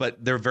games,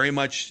 but they're very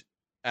much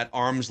at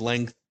arm's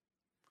length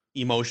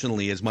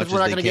emotionally as much as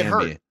they can get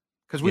hurt, be.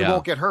 because we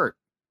won't get hurt.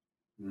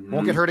 Mm-hmm.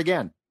 Won't get hurt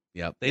again.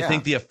 Yep. They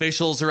think the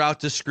officials are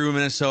out to screw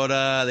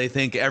Minnesota. They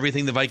think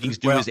everything the Vikings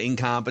do is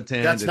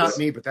incompetent. That's not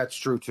me, but that's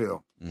true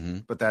too. Mm-hmm.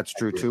 But that's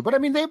true too. But I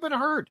mean, they've been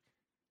hurt.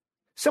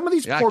 Some of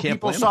these poor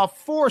people saw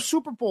 4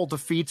 Super Bowl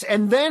defeats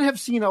and then have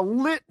seen a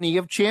litany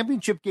of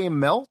championship game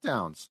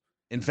meltdowns.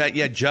 In fact,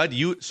 yeah, Judd,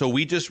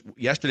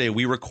 yesterday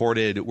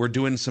we're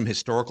doing some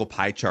historical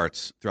pie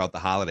charts throughout the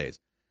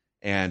holidays,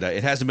 and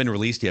it hasn't been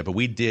released yet, but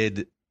we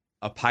did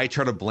a pie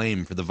chart of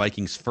blame for the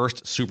Vikings'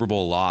 first Super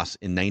Bowl loss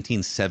in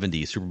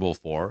 1970, Super Bowl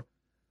IV.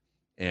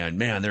 And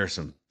man, there are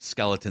some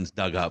skeletons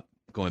dug up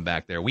going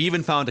back there. We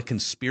even found a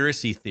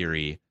conspiracy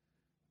theory,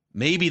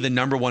 maybe the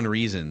number one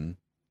reason,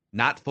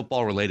 not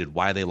football related,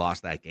 why they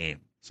lost that game.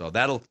 So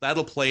that'll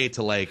play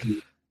to like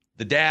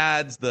the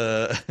dads,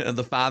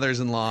 the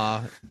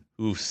fathers-in-law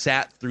who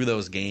sat through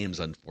those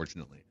games,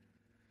 unfortunately.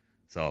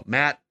 So,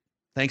 Matt,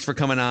 thanks for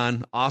coming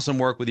on. Awesome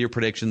work with your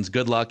predictions.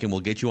 Good luck, and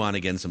we'll get you on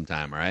again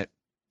sometime, all right?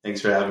 Thanks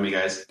for having me,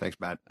 guys. Thanks,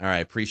 Matt. All right,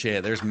 appreciate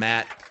it. There's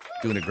Matt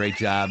doing a great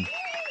job.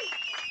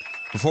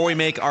 Before we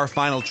make our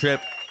final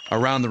trip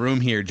around the room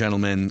here,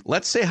 gentlemen,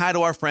 let's say hi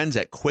to our friends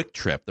at Quick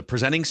Trip, the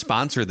presenting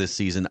sponsor this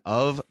season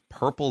of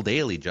Purple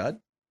Daily, Judd.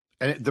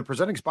 And the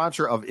presenting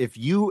sponsor of If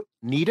You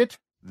Need It,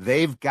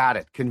 they've got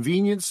it.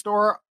 Convenience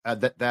store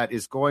that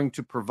is going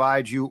to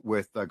provide you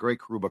with great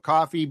Karuba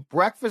coffee,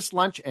 breakfast,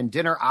 lunch, and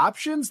dinner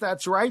options.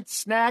 That's right.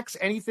 Snacks,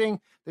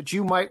 anything that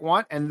you might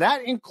want. And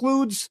that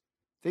includes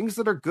things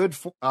that are good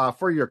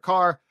for your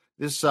car.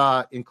 This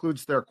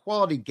includes their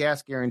quality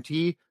gas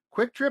guarantee.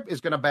 Quick Trip is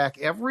going to back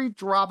every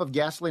drop of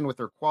gasoline with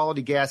their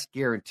quality gas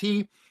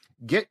guarantee.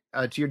 Get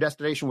to your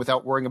destination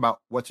without worrying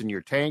about what's in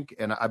your tank.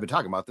 And I've been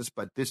talking about this,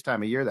 but this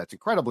time of year, that's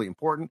incredibly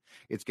important.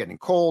 It's getting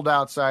cold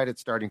outside. It's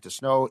starting to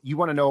snow. You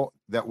want to know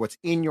that what's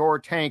in your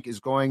tank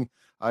is going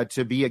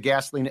to be a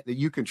gasoline that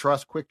you can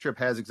trust. Quick Trip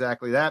has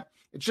exactly that.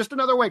 It's just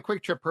another way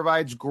Quick Trip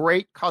provides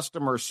great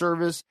customer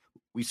service.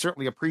 We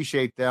certainly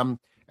appreciate them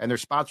and their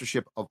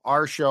sponsorship of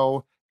our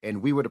show.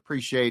 And we would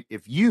appreciate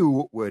if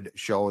you would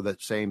show the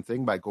same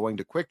thing by going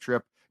to Quick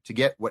Trip to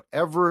get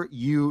whatever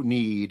you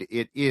need.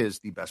 It is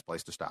the best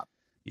place to stop.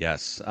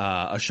 Yes.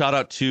 A shout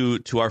out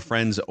to our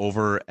friends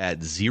over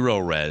at Zero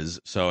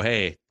Res. So,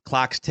 hey,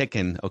 clock's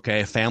ticking.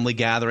 Okay. Family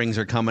gatherings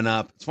are coming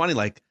up. It's funny,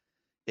 like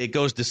it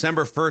goes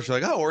December 1st.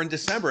 You're like, oh, we're in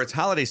December. It's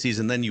holiday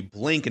season. Then you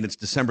blink and it's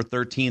December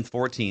 13th,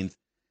 14th.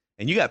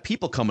 And you got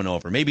people coming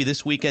over. Maybe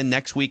this weekend,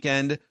 next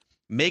weekend.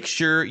 Make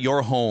sure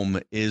your home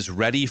is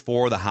ready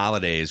for the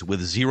holidays with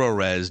Zero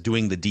Res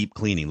doing the deep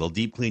cleaning. They'll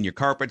deep clean your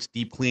carpets,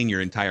 deep clean your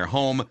entire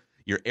home,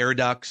 your air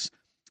ducts.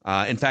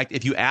 In fact,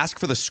 if you ask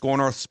for the Score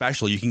North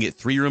special, you can get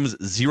 3 rooms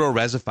Zero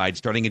Resified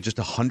starting at just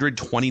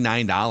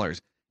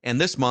 $129.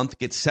 And this month,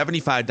 get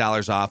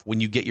 $75 off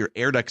when you get your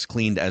air ducts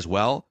cleaned as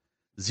well.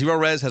 Zero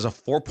Res has a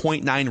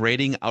 4.9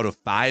 rating out of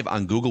 5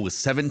 on Google with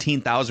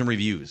 17,000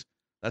 reviews.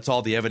 That's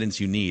all the evidence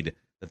you need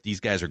that these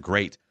guys are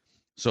great.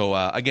 So,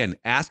 again,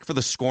 ask for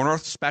the Score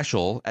North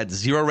special at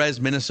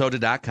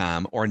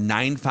ZeroResMinnesota.com or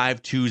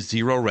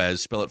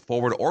 9520-RES. Spell it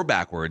forward or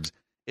backwards.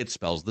 It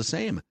spells the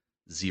same.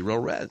 Zero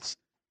Res.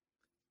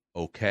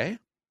 Okay.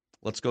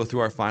 Let's go through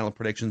our final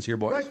predictions here,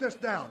 boys. Write this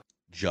down.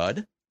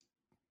 Judd?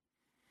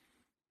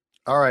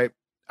 All right.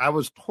 I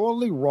was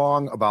totally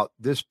wrong about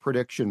this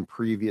prediction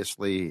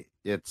previously.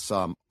 It's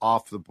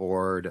off the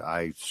board.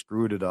 I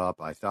screwed it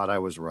up. I thought I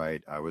was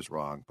right. I was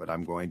wrong, but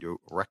I'm going to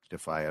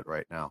rectify it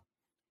right now.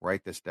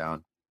 Write this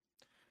down.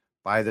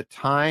 By the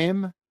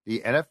time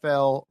the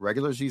NFL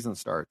regular season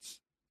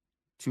starts,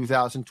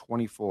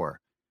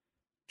 2024,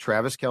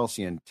 Travis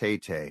Kelce and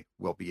Tay-Tay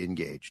will be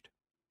engaged.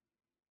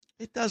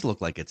 It does look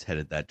like it's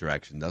headed that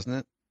direction, doesn't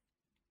it?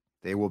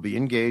 They will be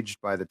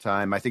engaged by the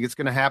time. I think it's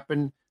going to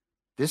happen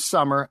this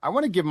summer. I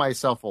want to give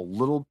myself a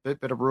little bit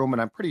of room,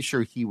 and I'm pretty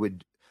sure he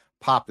would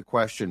pop the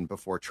question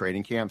before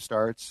training camp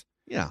starts.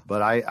 Yeah.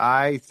 But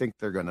I think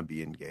they're going to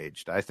be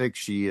engaged. I think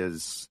she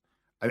is.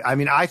 I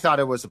mean, I thought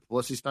it was a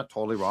publicity stunt,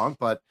 totally wrong,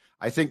 but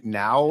I think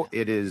now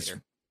it is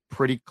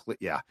pretty clear.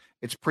 Yeah,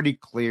 it's pretty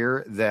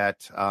clear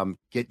that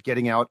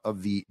getting out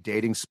of the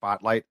dating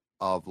spotlight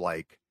of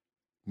like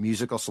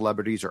musical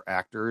celebrities or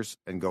actors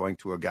and going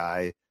to a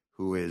guy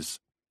who is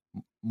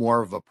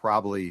more of a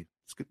probably,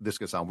 this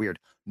could sound weird,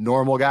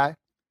 normal guy.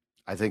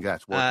 I think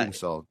that's working.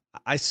 So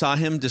I saw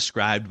him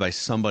described by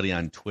somebody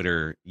on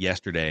Twitter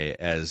yesterday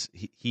as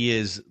he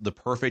is the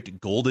perfect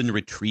golden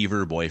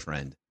retriever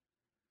boyfriend.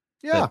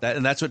 Yeah.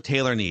 And that's what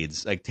Taylor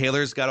needs. Like,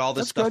 Taylor's got all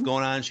this stuff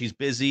going on. She's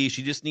busy.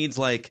 She just needs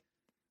like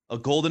a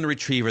golden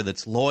retriever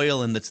that's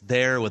loyal and that's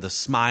there with a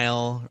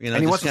smile. You know,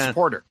 and he wants to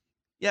support her.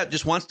 Yeah,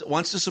 just wants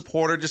to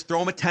support her. Just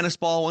throw him a tennis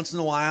ball once in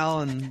a while,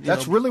 and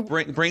that's really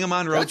bring him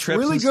on road trips.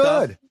 Really and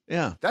good. Stuff.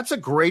 Yeah, that's a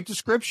great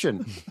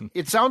description.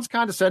 It sounds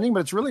condescending,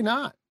 but it's really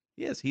not.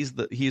 Yes, he's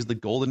the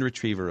golden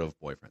retriever of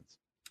boyfriends.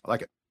 I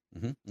like it.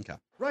 Mm-hmm. Okay,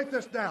 write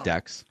this down.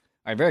 Dex.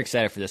 I'm very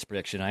excited for this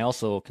prediction. I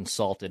also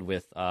consulted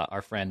with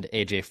our friend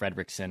AJ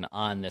Fredrickson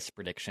on this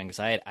prediction because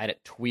I had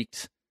it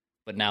tweaked,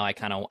 but now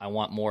I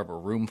want more of a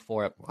room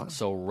for it. Wow.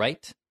 So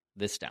write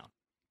this down.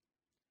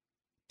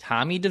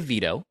 Tommy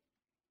DeVito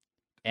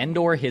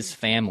and/or his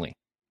family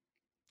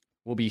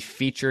will be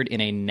featured in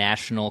a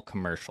national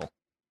commercial.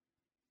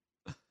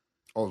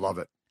 Oh, love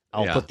it!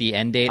 I'll put the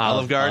end date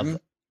Olive Garden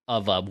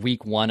of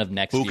week 1 of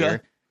next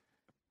year.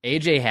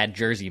 AJ had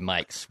Jersey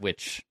Mike's,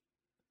 which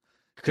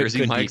could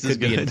be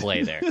in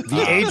play there.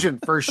 The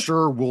agent for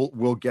sure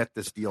will get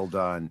this deal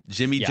done.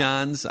 Jimmy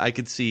John's, I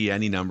could see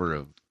any number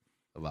of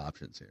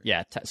options here.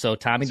 Yeah, so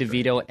Tommy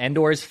DeVito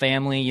and/or his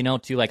family,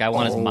 too. Like I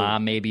want his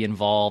mom maybe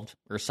involved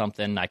or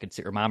something. I could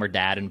see her mom or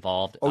dad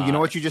involved. Oh, you know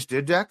what you just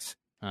did, Dex?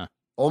 Huh.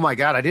 Oh my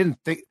God, I didn't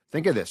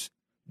think of this.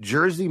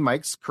 Jersey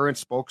Mike's current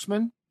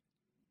spokesman,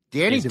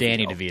 Danny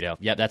DeVito.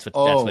 Yeah, that's what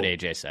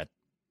AJ said.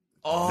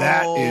 Oh,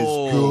 that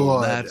is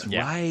good. That's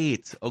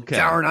right. Okay.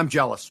 Darren, I'm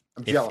jealous.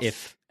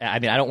 I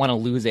don't want to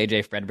lose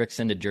AJ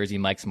Fredrickson to Jersey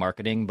Mike's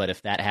marketing, but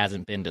if that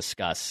hasn't been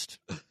discussed,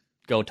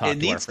 go talk to our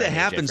friend. It needs to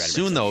happen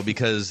soon, though,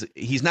 because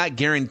he's not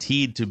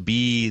guaranteed to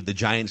be the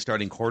Giants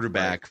starting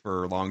quarterback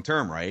for long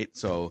term, right?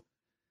 So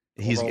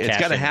it's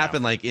got to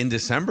happen like in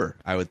December,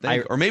 I would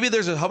think. Or maybe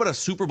how about a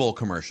Super Bowl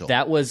commercial?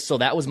 That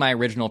was my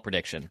original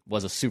prediction,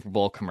 was a Super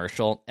Bowl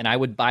commercial. And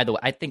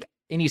I think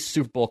any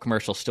Super Bowl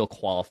commercial still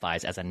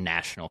qualifies as a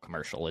national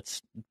commercial. It's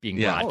being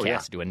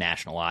broadcast to a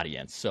national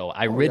audience. So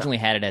I originally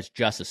had it as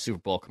just a Super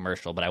Bowl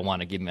commercial, but I want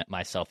to give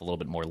myself a little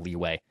bit more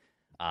leeway.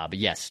 But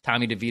yes,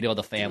 Tommy DeVito,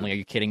 the family. Are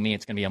you kidding me?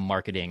 It's going to be a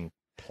marketing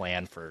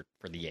plan for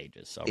the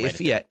ages. So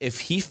if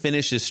he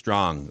finishes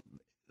strong,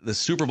 the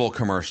Super Bowl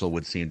commercial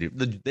would seem to.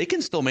 They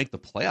can still make the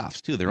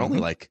playoffs too. They're only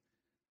like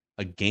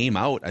a game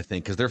out, I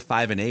think, because they're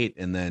 5-8,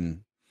 and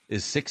then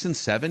is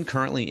 6-7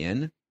 currently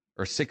in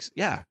or 6?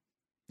 Yeah.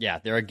 Yeah,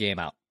 they're a game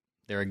out.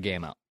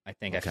 I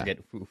think I forget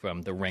who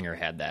from The Ringer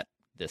had that.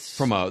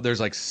 There's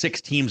like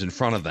 6 teams in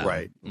front of them,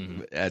 right?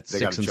 At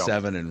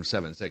 6-7 and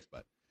 7-6,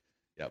 but.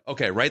 Yeah.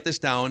 Okay, write this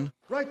down.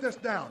 Write this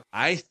down.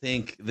 I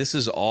think this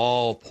is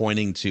all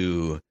pointing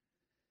to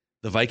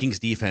the Vikings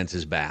defense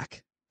is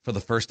back for the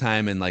first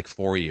time in like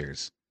 4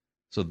 years.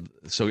 So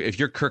if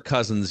you're Kirk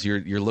Cousins,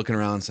 you're looking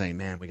around saying,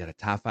 "Man, we got a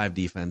top 5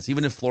 defense."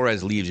 Even if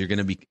Flores leaves, you're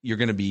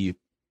going to be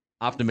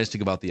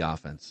optimistic about the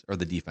offense or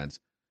the defense.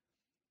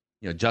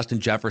 Justin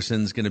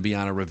Jefferson's going to be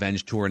on a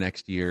revenge tour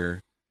next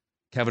year.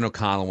 Kevin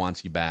O'Connell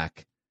wants you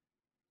back.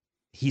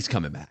 He's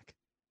coming back.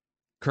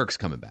 Kirk's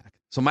coming back.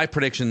 So my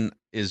prediction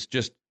is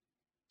just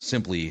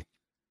simply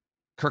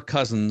Kirk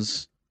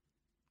Cousins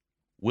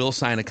will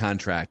sign a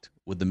contract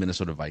with the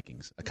Minnesota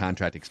Vikings, a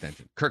contract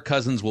extension. Kirk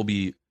Cousins will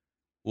be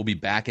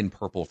back in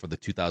purple for the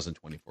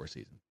 2024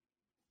 season.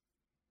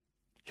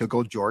 He'll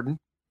go Jordan.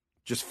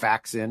 Just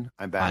fax in.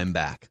 I'm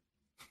back.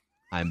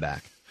 I'm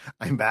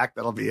back.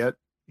 That'll be it.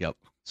 Yep.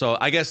 So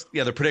I guess,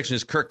 the prediction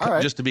is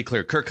just to be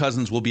clear, Kirk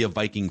Cousins will be a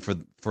Viking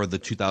for the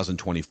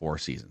 2024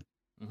 season.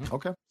 Mm-hmm.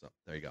 Okay. So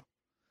there you go.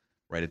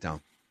 Write it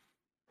down.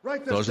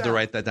 Those are the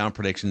write that down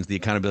predictions, the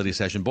accountability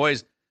session.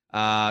 Boys,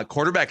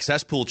 Quarterback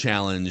cesspool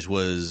challenge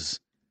was,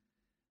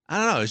 I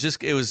don't know.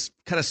 It was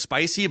kind of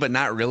spicy, but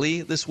not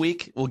really this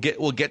week. We'll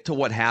get to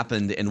what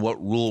happened and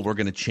what rule we're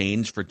going to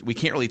change for. We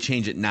can't really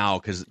change it now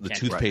because the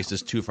toothpaste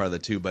is too far the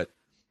two, but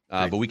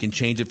we can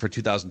change it for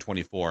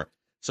 2024.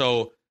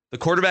 So the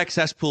quarterback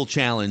cesspool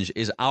challenge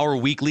is our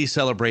weekly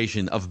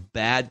celebration of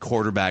bad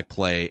quarterback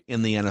play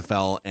in the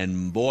NFL.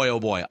 And boy, oh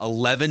boy,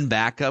 11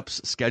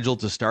 backups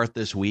scheduled to start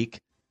this week.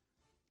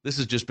 This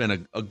has just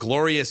been a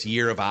glorious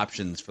year of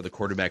options for the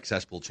quarterback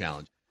cesspool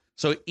challenge.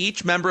 So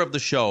each member of the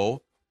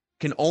show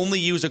can only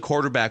use a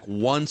quarterback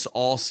once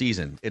all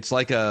season. It's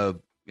like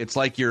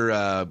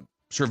your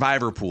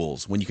survivor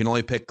pools when you can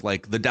only pick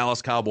like the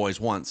Dallas Cowboys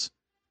once.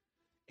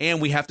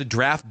 And we have to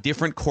draft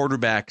different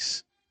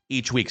quarterbacks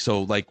each week.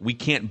 So like we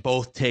can't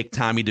both take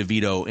Tommy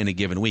DeVito in a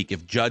given week.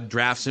 If Judd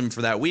drafts him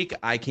for that week,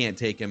 I can't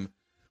take him.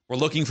 We're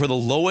looking for the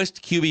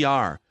lowest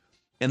QBR.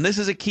 And this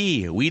is a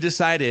key. We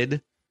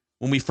decided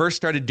when we first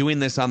started doing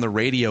this on the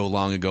radio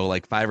long ago,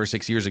 like 5 or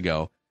 6 years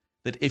ago,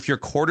 that if your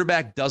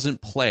quarterback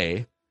doesn't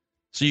play,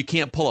 so you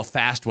can't pull a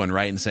fast one,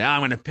 right, and say, I'm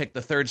going to pick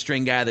the third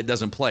string guy that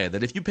doesn't play.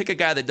 That if you pick a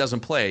guy that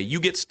doesn't play, you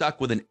get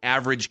stuck with an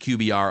average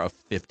QBR of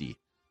 50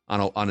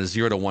 on a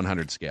 0 to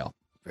 100 scale.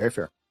 Very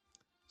fair.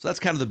 So that's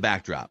kind of the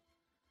backdrop.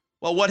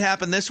 Well, what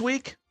happened this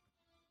week?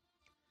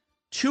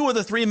 2 of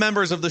the 3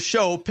 members of the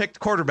show picked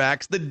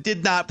quarterbacks that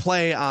did not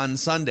play on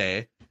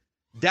Sunday.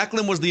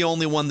 Declan was the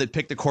only one that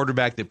picked a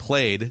quarterback that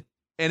played,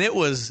 and it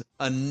was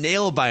a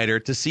nail-biter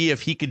to see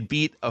if he could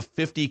beat a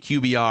 50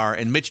 QBR,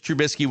 and Mitch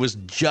Trubisky was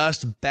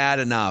just bad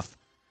enough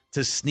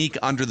to sneak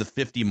under the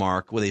 50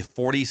 mark with a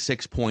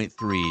 46.3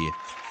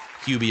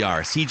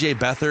 QBR. CJ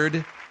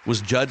Beathard was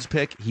Judd's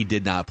pick. He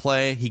did not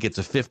play. He gets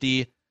a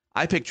 50.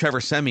 I picked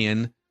Trevor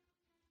Siemian.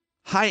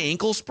 High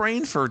ankle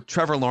sprain for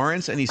Trevor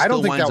Lawrence, and he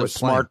still winds up playing. I don't think that was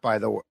smart, by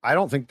the way. I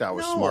don't think that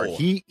was smart.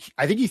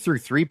 I think he threw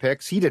 3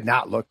 picks. He did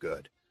not look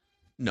good.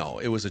 No,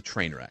 it was a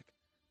train wreck.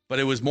 But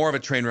it was more of a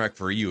train wreck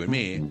for you and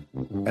me.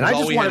 And I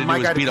just wanted my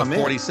guy to come in.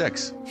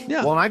 46.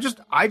 Yeah. Well, and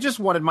I just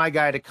wanted my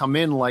guy to come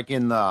in like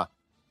in the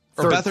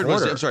third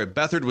quarter.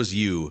 Bethard was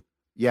you.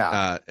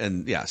 Yeah.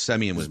 And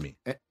Siemian was me.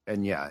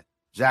 And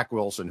Zach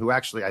Wilson, who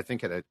actually I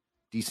think had a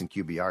decent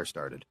QBR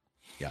started.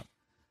 Yeah.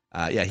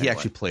 He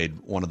actually played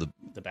one of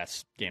the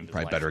best games,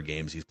 probably better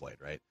games he's played,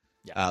 right?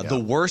 Yeah. The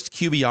worst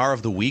QBR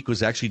of the week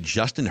was actually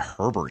Justin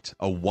Herbert,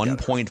 a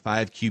 1.5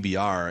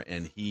 QBR,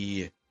 and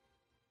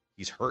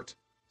he's hurt.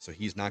 So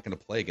he's not going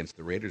to play against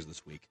the Raiders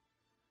this week.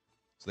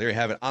 So there you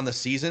have it. On the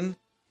season,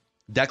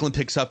 Declan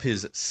picks up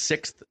his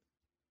 6th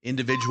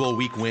individual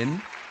week win.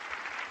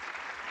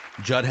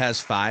 Judd has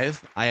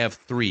 5. I have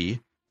 3.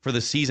 For the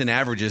season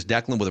averages,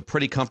 Declan with a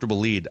pretty comfortable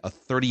lead, a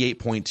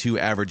 38.2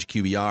 average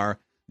QBR.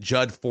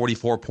 Judd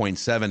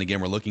 44.7.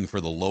 Again, we're looking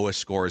for the lowest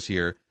scores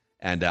here.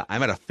 And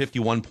I'm at a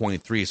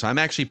 51.3. So I'm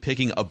actually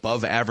picking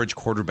above average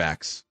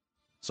quarterbacks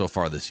so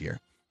far this year.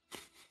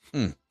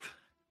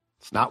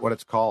 It's not what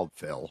it's called,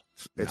 Phil.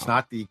 It's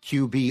not the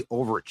QB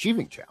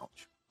overachieving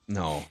challenge.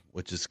 No,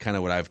 which is kind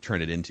of what I've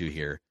turned it into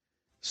here.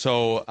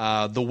 So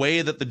the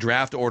way that the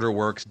draft order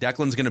works,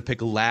 Declan's going to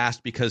pick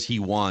last because he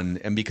won.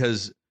 And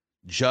because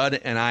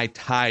Judd and I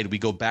tied, we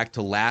go back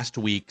to last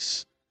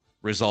week's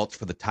results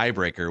for the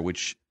tiebreaker,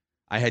 which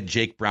I had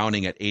Jake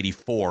Browning at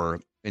 84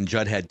 and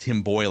Judd had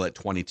Tim Boyle at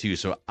 22.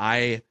 So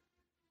I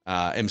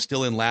am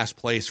still in last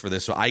place for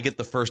this. So I get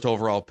the first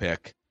overall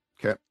pick.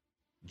 Okay.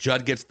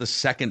 Judd gets the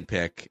second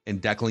pick, and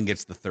Declan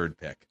gets the third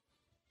pick.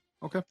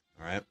 Okay.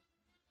 All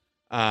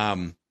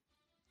right.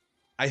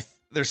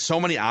 There's so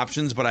many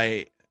options, but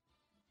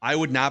I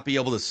would not be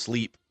able to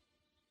sleep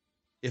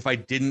if I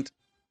didn't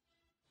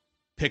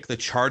pick the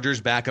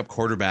Chargers backup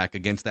quarterback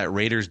against that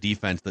Raiders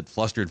defense that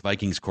flustered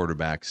Vikings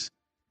quarterbacks.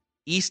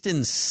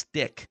 Easton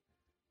Stick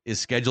is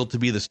scheduled to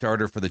be the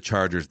starter for the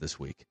Chargers this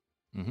week.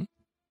 Mm-hmm.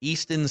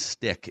 Easton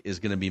Stick is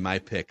going to be my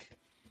pick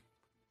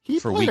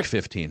for week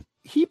 15.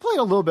 He played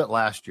a little bit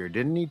last year,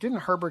 didn't he? Didn't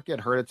Herbert get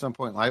hurt at some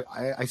point?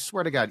 I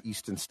swear to God,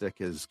 Easton Stick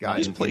has got.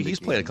 He's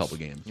played a couple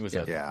games. He was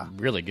a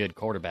really good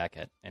quarterback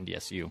at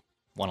NDSU.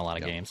 Won a lot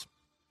of games.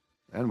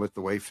 And with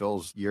the way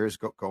Phil's years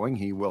going,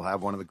 he will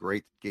have one of the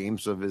great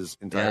games of his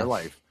entire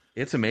life.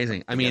 It's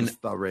amazing. I mean,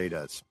 the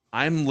Raiders.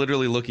 I'm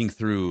literally looking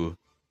through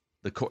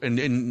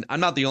and I'm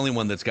not the only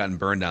one that's gotten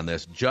burned on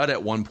this. Judd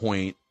at one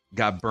point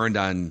got burned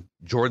on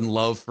Jordan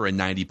Love for a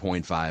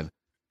 90.5.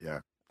 Yeah.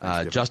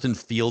 Justin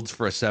Fields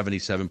for a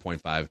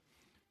 77.5.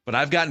 But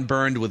I've gotten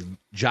burned with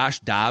Josh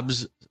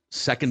Dobbs'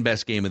 second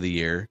best game of the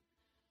year,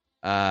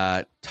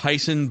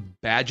 Tyson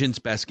Bagent's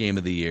best game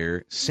of the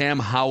year, Sam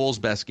Howell's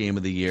best game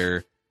of the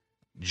year,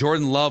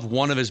 Jordan Love,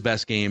 one of his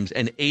best games,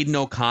 and Aiden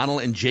O'Connell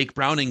and Jake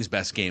Browning's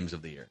best games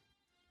of the year.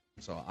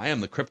 So I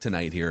am the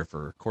kryptonite here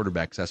for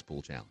quarterback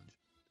cesspool challenge.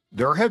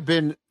 There have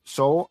been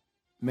so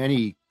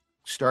many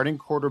starting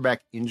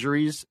quarterback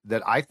injuries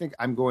that I think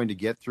I'm going to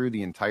get through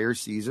the entire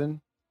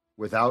season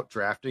without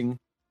drafting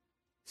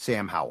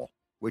Sam Howell,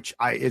 which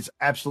is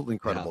absolutely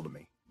incredible to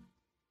me.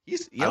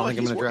 He's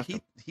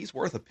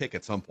worth a pick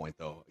at some point,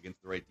 though,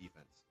 against the right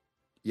defense.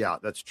 Yeah,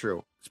 that's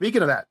true.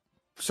 Speaking of that,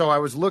 So I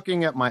was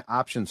looking at my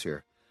options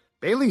here.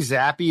 Bailey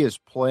Zappi is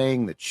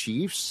playing the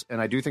Chiefs,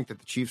 and I do think that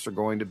the Chiefs are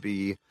going to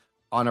be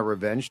on a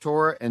revenge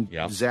tour, and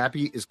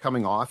Zappi is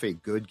coming off a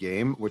good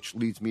game, which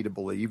leads me to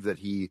believe that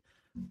he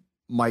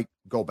might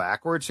go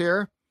backwards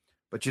here.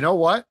 But you know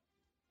what?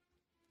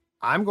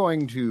 I'm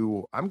going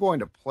to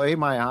play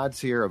my odds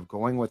here of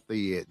going with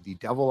the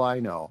devil I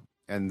know,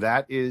 and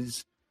that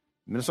is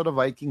Minnesota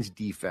Vikings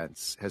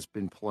defense has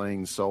been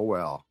playing so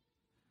well.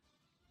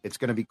 It's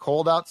going to be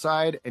cold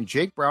outside, and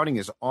Jake Browning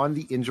is on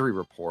the injury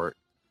report.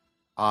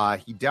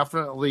 He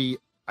definitely,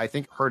 I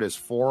think, hurt his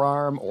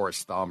forearm or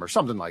his thumb or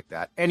something like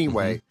that.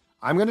 Anyway,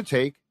 I'm going to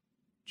take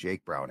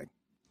Jake Browning.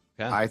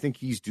 Okay. I think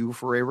he's due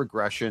for a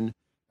regression,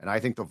 and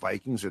I think the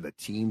Vikings are the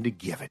team to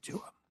give it to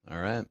him. All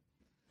right.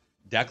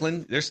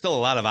 Declan, there's still a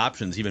lot of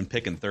options, even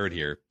picking third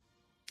here.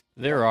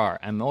 There are.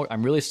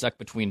 I'm really stuck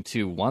between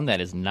two. One that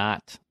is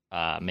not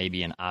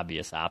maybe an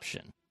obvious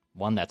option.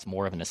 One that's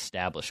more of an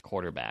established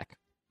quarterback.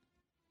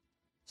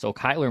 So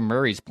Kyler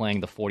Murray's playing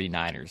the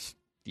 49ers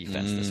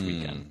defense this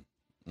weekend.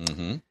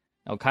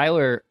 Now,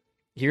 Kyler,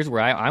 here's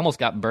where I almost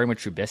got burned with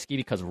Trubisky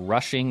because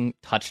rushing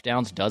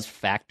touchdowns does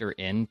factor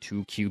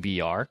into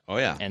QBR. Oh,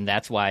 yeah. And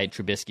that's why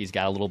Trubisky's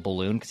got a little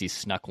balloon because he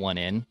snuck one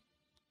in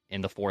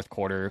the fourth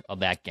quarter of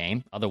that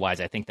game. Otherwise,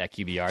 I think that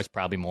QBR is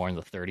probably more in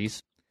the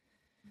 30s.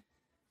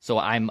 So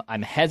I'm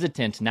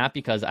hesitant, not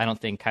because I don't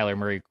think Kyler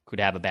Murray could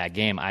have a bad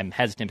game. I'm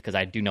hesitant because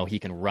I do know he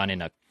can run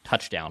in a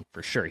touchdown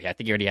for sure. I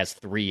think he already has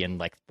 3 in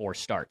like 4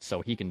 starts,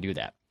 so he can do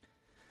that.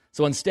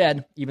 So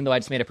instead, even though I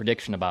just made a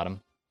prediction about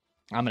him,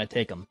 I'm going to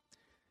take him.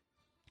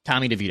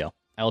 Tommy DeVito.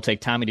 I will take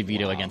Tommy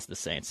DeVito against the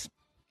Saints.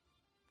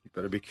 You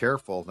better be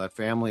careful. That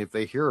family, if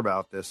they hear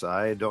about this,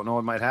 I don't know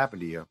what might happen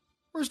to you.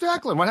 Where's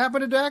Declan? What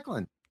happened to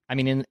Declan? I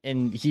mean,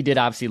 and he did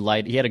obviously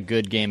he had a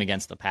good game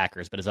against the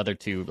Packers, but his other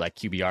two like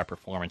QBR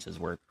performances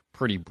were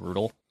pretty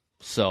brutal.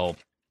 So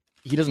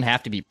he doesn't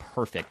have to be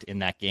perfect in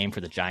that game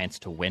for the Giants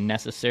to win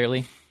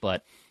necessarily,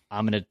 but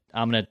I'm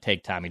gonna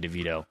take Tommy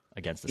DeVito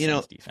against the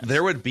Saints defense.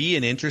 There would be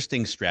an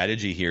interesting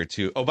strategy here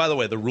too. Oh, by the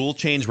way, the rule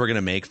change we're gonna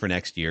make for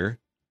next year: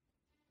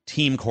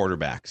 team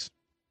quarterbacks.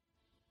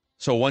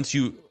 So once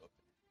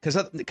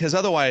because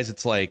otherwise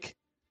it's like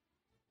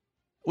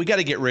we got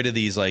to get rid of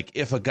these like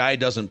if a guy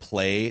doesn't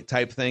play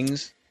type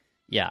things.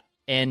 Yeah,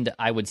 and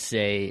I would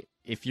say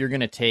if you're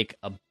gonna take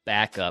a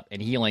backup and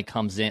he only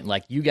comes in,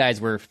 like you guys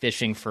were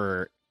fishing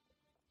for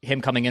him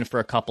coming in for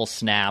a couple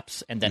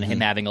snaps and then him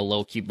having a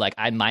low cube, like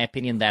in my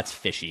opinion, that's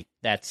fishy.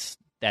 That's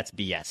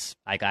BS.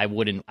 Like I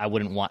wouldn't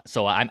want.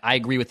 So I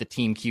agree with the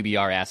team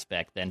QBR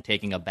aspect. Then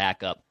taking a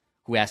backup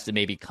who has to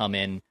maybe come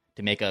in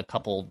to make a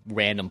couple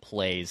random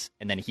plays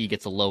and then he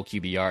gets a low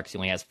QBR because he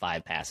only has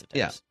 5 pass attempts.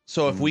 Yeah.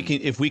 So if we can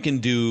pick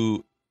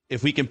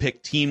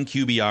team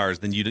QBRs,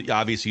 then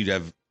you'd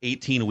have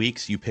 18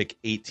 weeks. You pick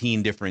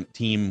 18 different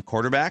team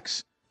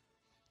quarterbacks,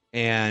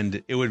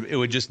 and it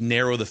would just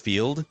narrow the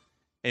field.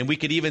 And we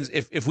could even,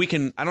 if we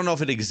can, I don't know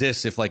if it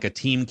exists, if like a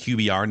team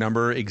QBR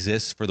number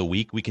exists for the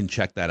week, we can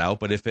check that out.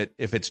 But if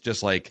it's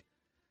just like,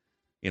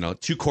 2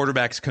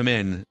 quarterbacks come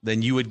in,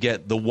 then you would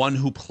get the one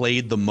who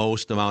played the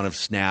most amount of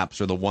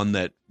snaps or the one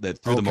that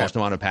threw the most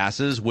amount of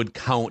passes would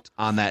count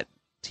on that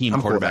team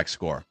quarterback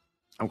score.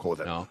 I'm cool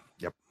with it. No?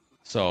 Yep.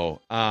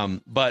 So,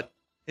 but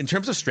in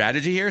terms of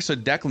strategy here, so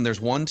Declan,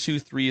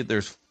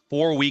 there's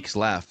 4 weeks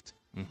left.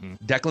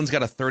 Declan's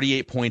got a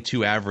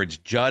 38.2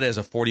 average. Judd has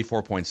a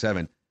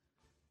 44.7.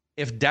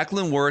 If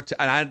Declan were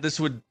to, and this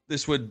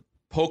would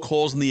poke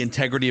holes in the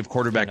integrity of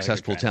quarterback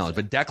cesspool talent,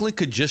 but Declan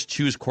could just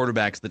choose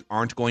quarterbacks that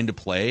aren't going to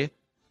play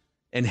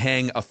and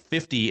hang a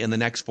 50 in the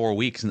next 4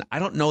 weeks, and I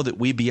don't know that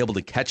we'd be able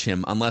to catch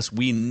him unless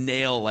we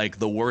nail like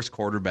the worst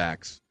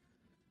quarterbacks.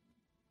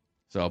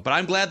 So, but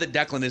I'm glad that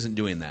Declan isn't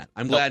doing that.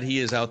 I'm glad he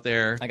is out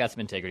there. I got some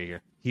integrity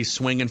here. He's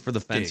swinging for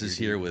the fences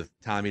here with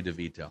Tommy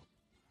DeVito.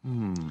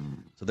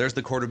 So there's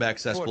the quarterback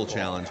cesspool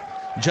challenge.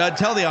 Judd,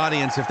 tell the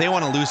audience if they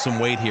want to lose some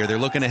weight here, they're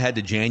looking ahead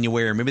to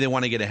January, or maybe they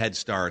want to get a head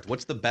start.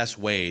 What's the best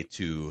way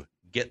to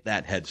get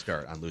that head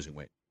start on losing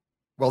weight?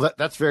 Well,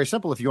 that's very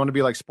simple. If you want to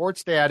be like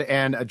Sports Dad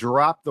and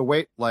drop the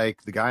weight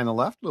like the guy on the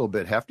left, a little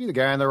bit hefty, the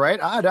guy on the right,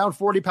 down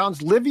 40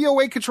 pounds, Livia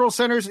Weight Control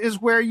Centers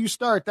is where you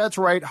start. That's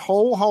right.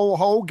 Ho, ho,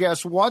 ho.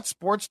 Guess what?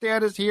 Sports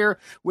Dad is here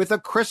with a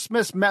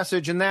Christmas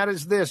message, and that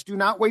is this. Do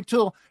not wait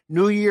till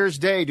New Year's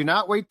Day. Do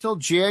not wait till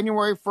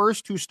January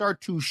 1st to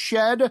start to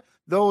shed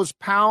those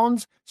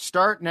pounds.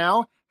 Start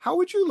now. How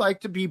would you like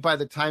to be by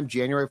the time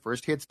January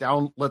 1st hits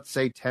down, let's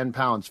say 10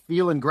 pounds,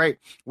 feeling great?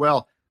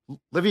 Well,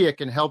 Livia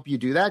can help you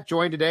do that.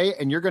 Join today,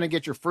 and you're going to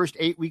get your first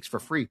 8 weeks for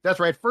free. That's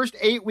right, first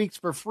 8 weeks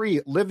for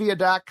free.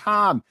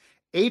 Livia.com.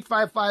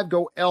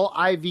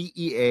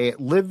 855-GO-LIVEA.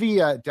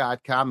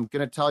 Livia.com. I'm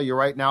going to tell you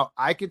right now,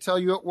 I can tell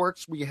you it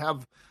works. We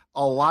have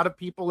a lot of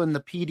people in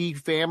the PD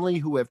family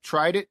who have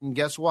tried it, and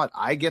guess what?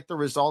 I get the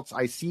results.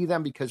 I see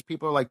them because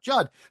people are like,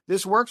 Judd,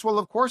 this works. Well,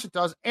 of course it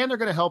does, and they're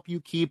going to help you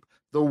keep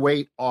the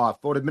weight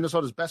off. Voted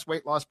Minnesota's best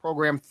weight loss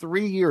program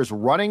 3 years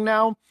running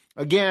now.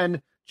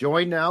 Again,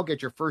 join now.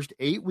 Get your first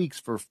 8 weeks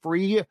for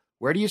free.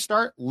 Where do you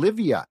start?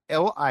 Livea,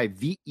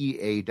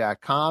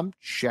 LIVEA.com.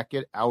 Check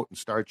it out and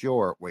start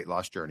your weight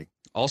loss journey.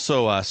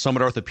 Also,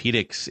 Summit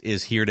Orthopedics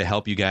is here to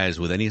help you guys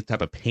with any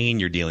type of pain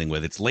you're dealing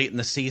with. It's late in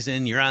the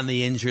season. You're on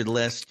the injured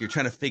list. You're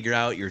trying to figure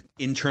out your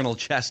internal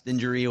chest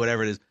injury,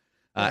 whatever it is.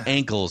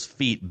 Ankles,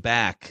 feet,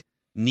 back,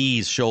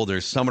 knees,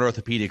 shoulders. Summit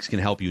Orthopedics can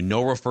help you.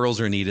 No referrals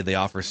are needed. They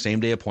offer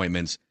same-day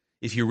appointments.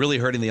 If you're really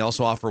hurting, they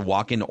also offer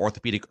walk-in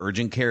orthopedic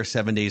urgent care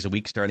 7 days a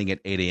week starting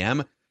at 8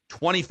 a.m.,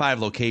 25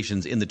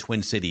 locations in the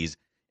Twin Cities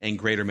and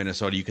greater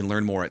Minnesota. You can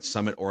learn more at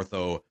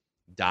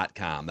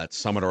summitortho.com.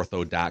 That's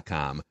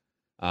summitortho.com.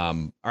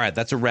 All right,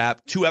 that's a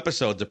wrap. 2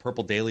 episodes of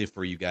Purple Daily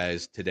for you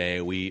guys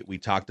today. We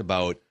talked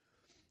about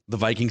the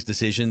Vikings'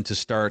 decision to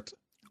start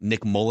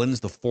Nick Mullens,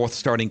 the 4th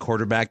starting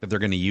quarterback that they're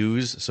going to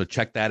use. So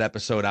check that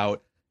episode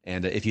out.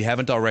 And if you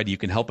haven't already, you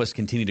can help us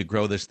continue to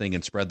grow this thing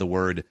and spread the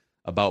word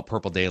about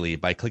Purple Daily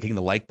by clicking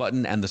the like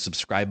button and the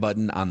subscribe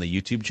button on the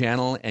YouTube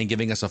channel and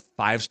giving us a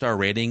 5-star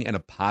rating and a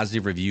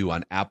positive review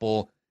on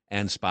Apple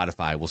and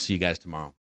Spotify. We'll see you guys tomorrow.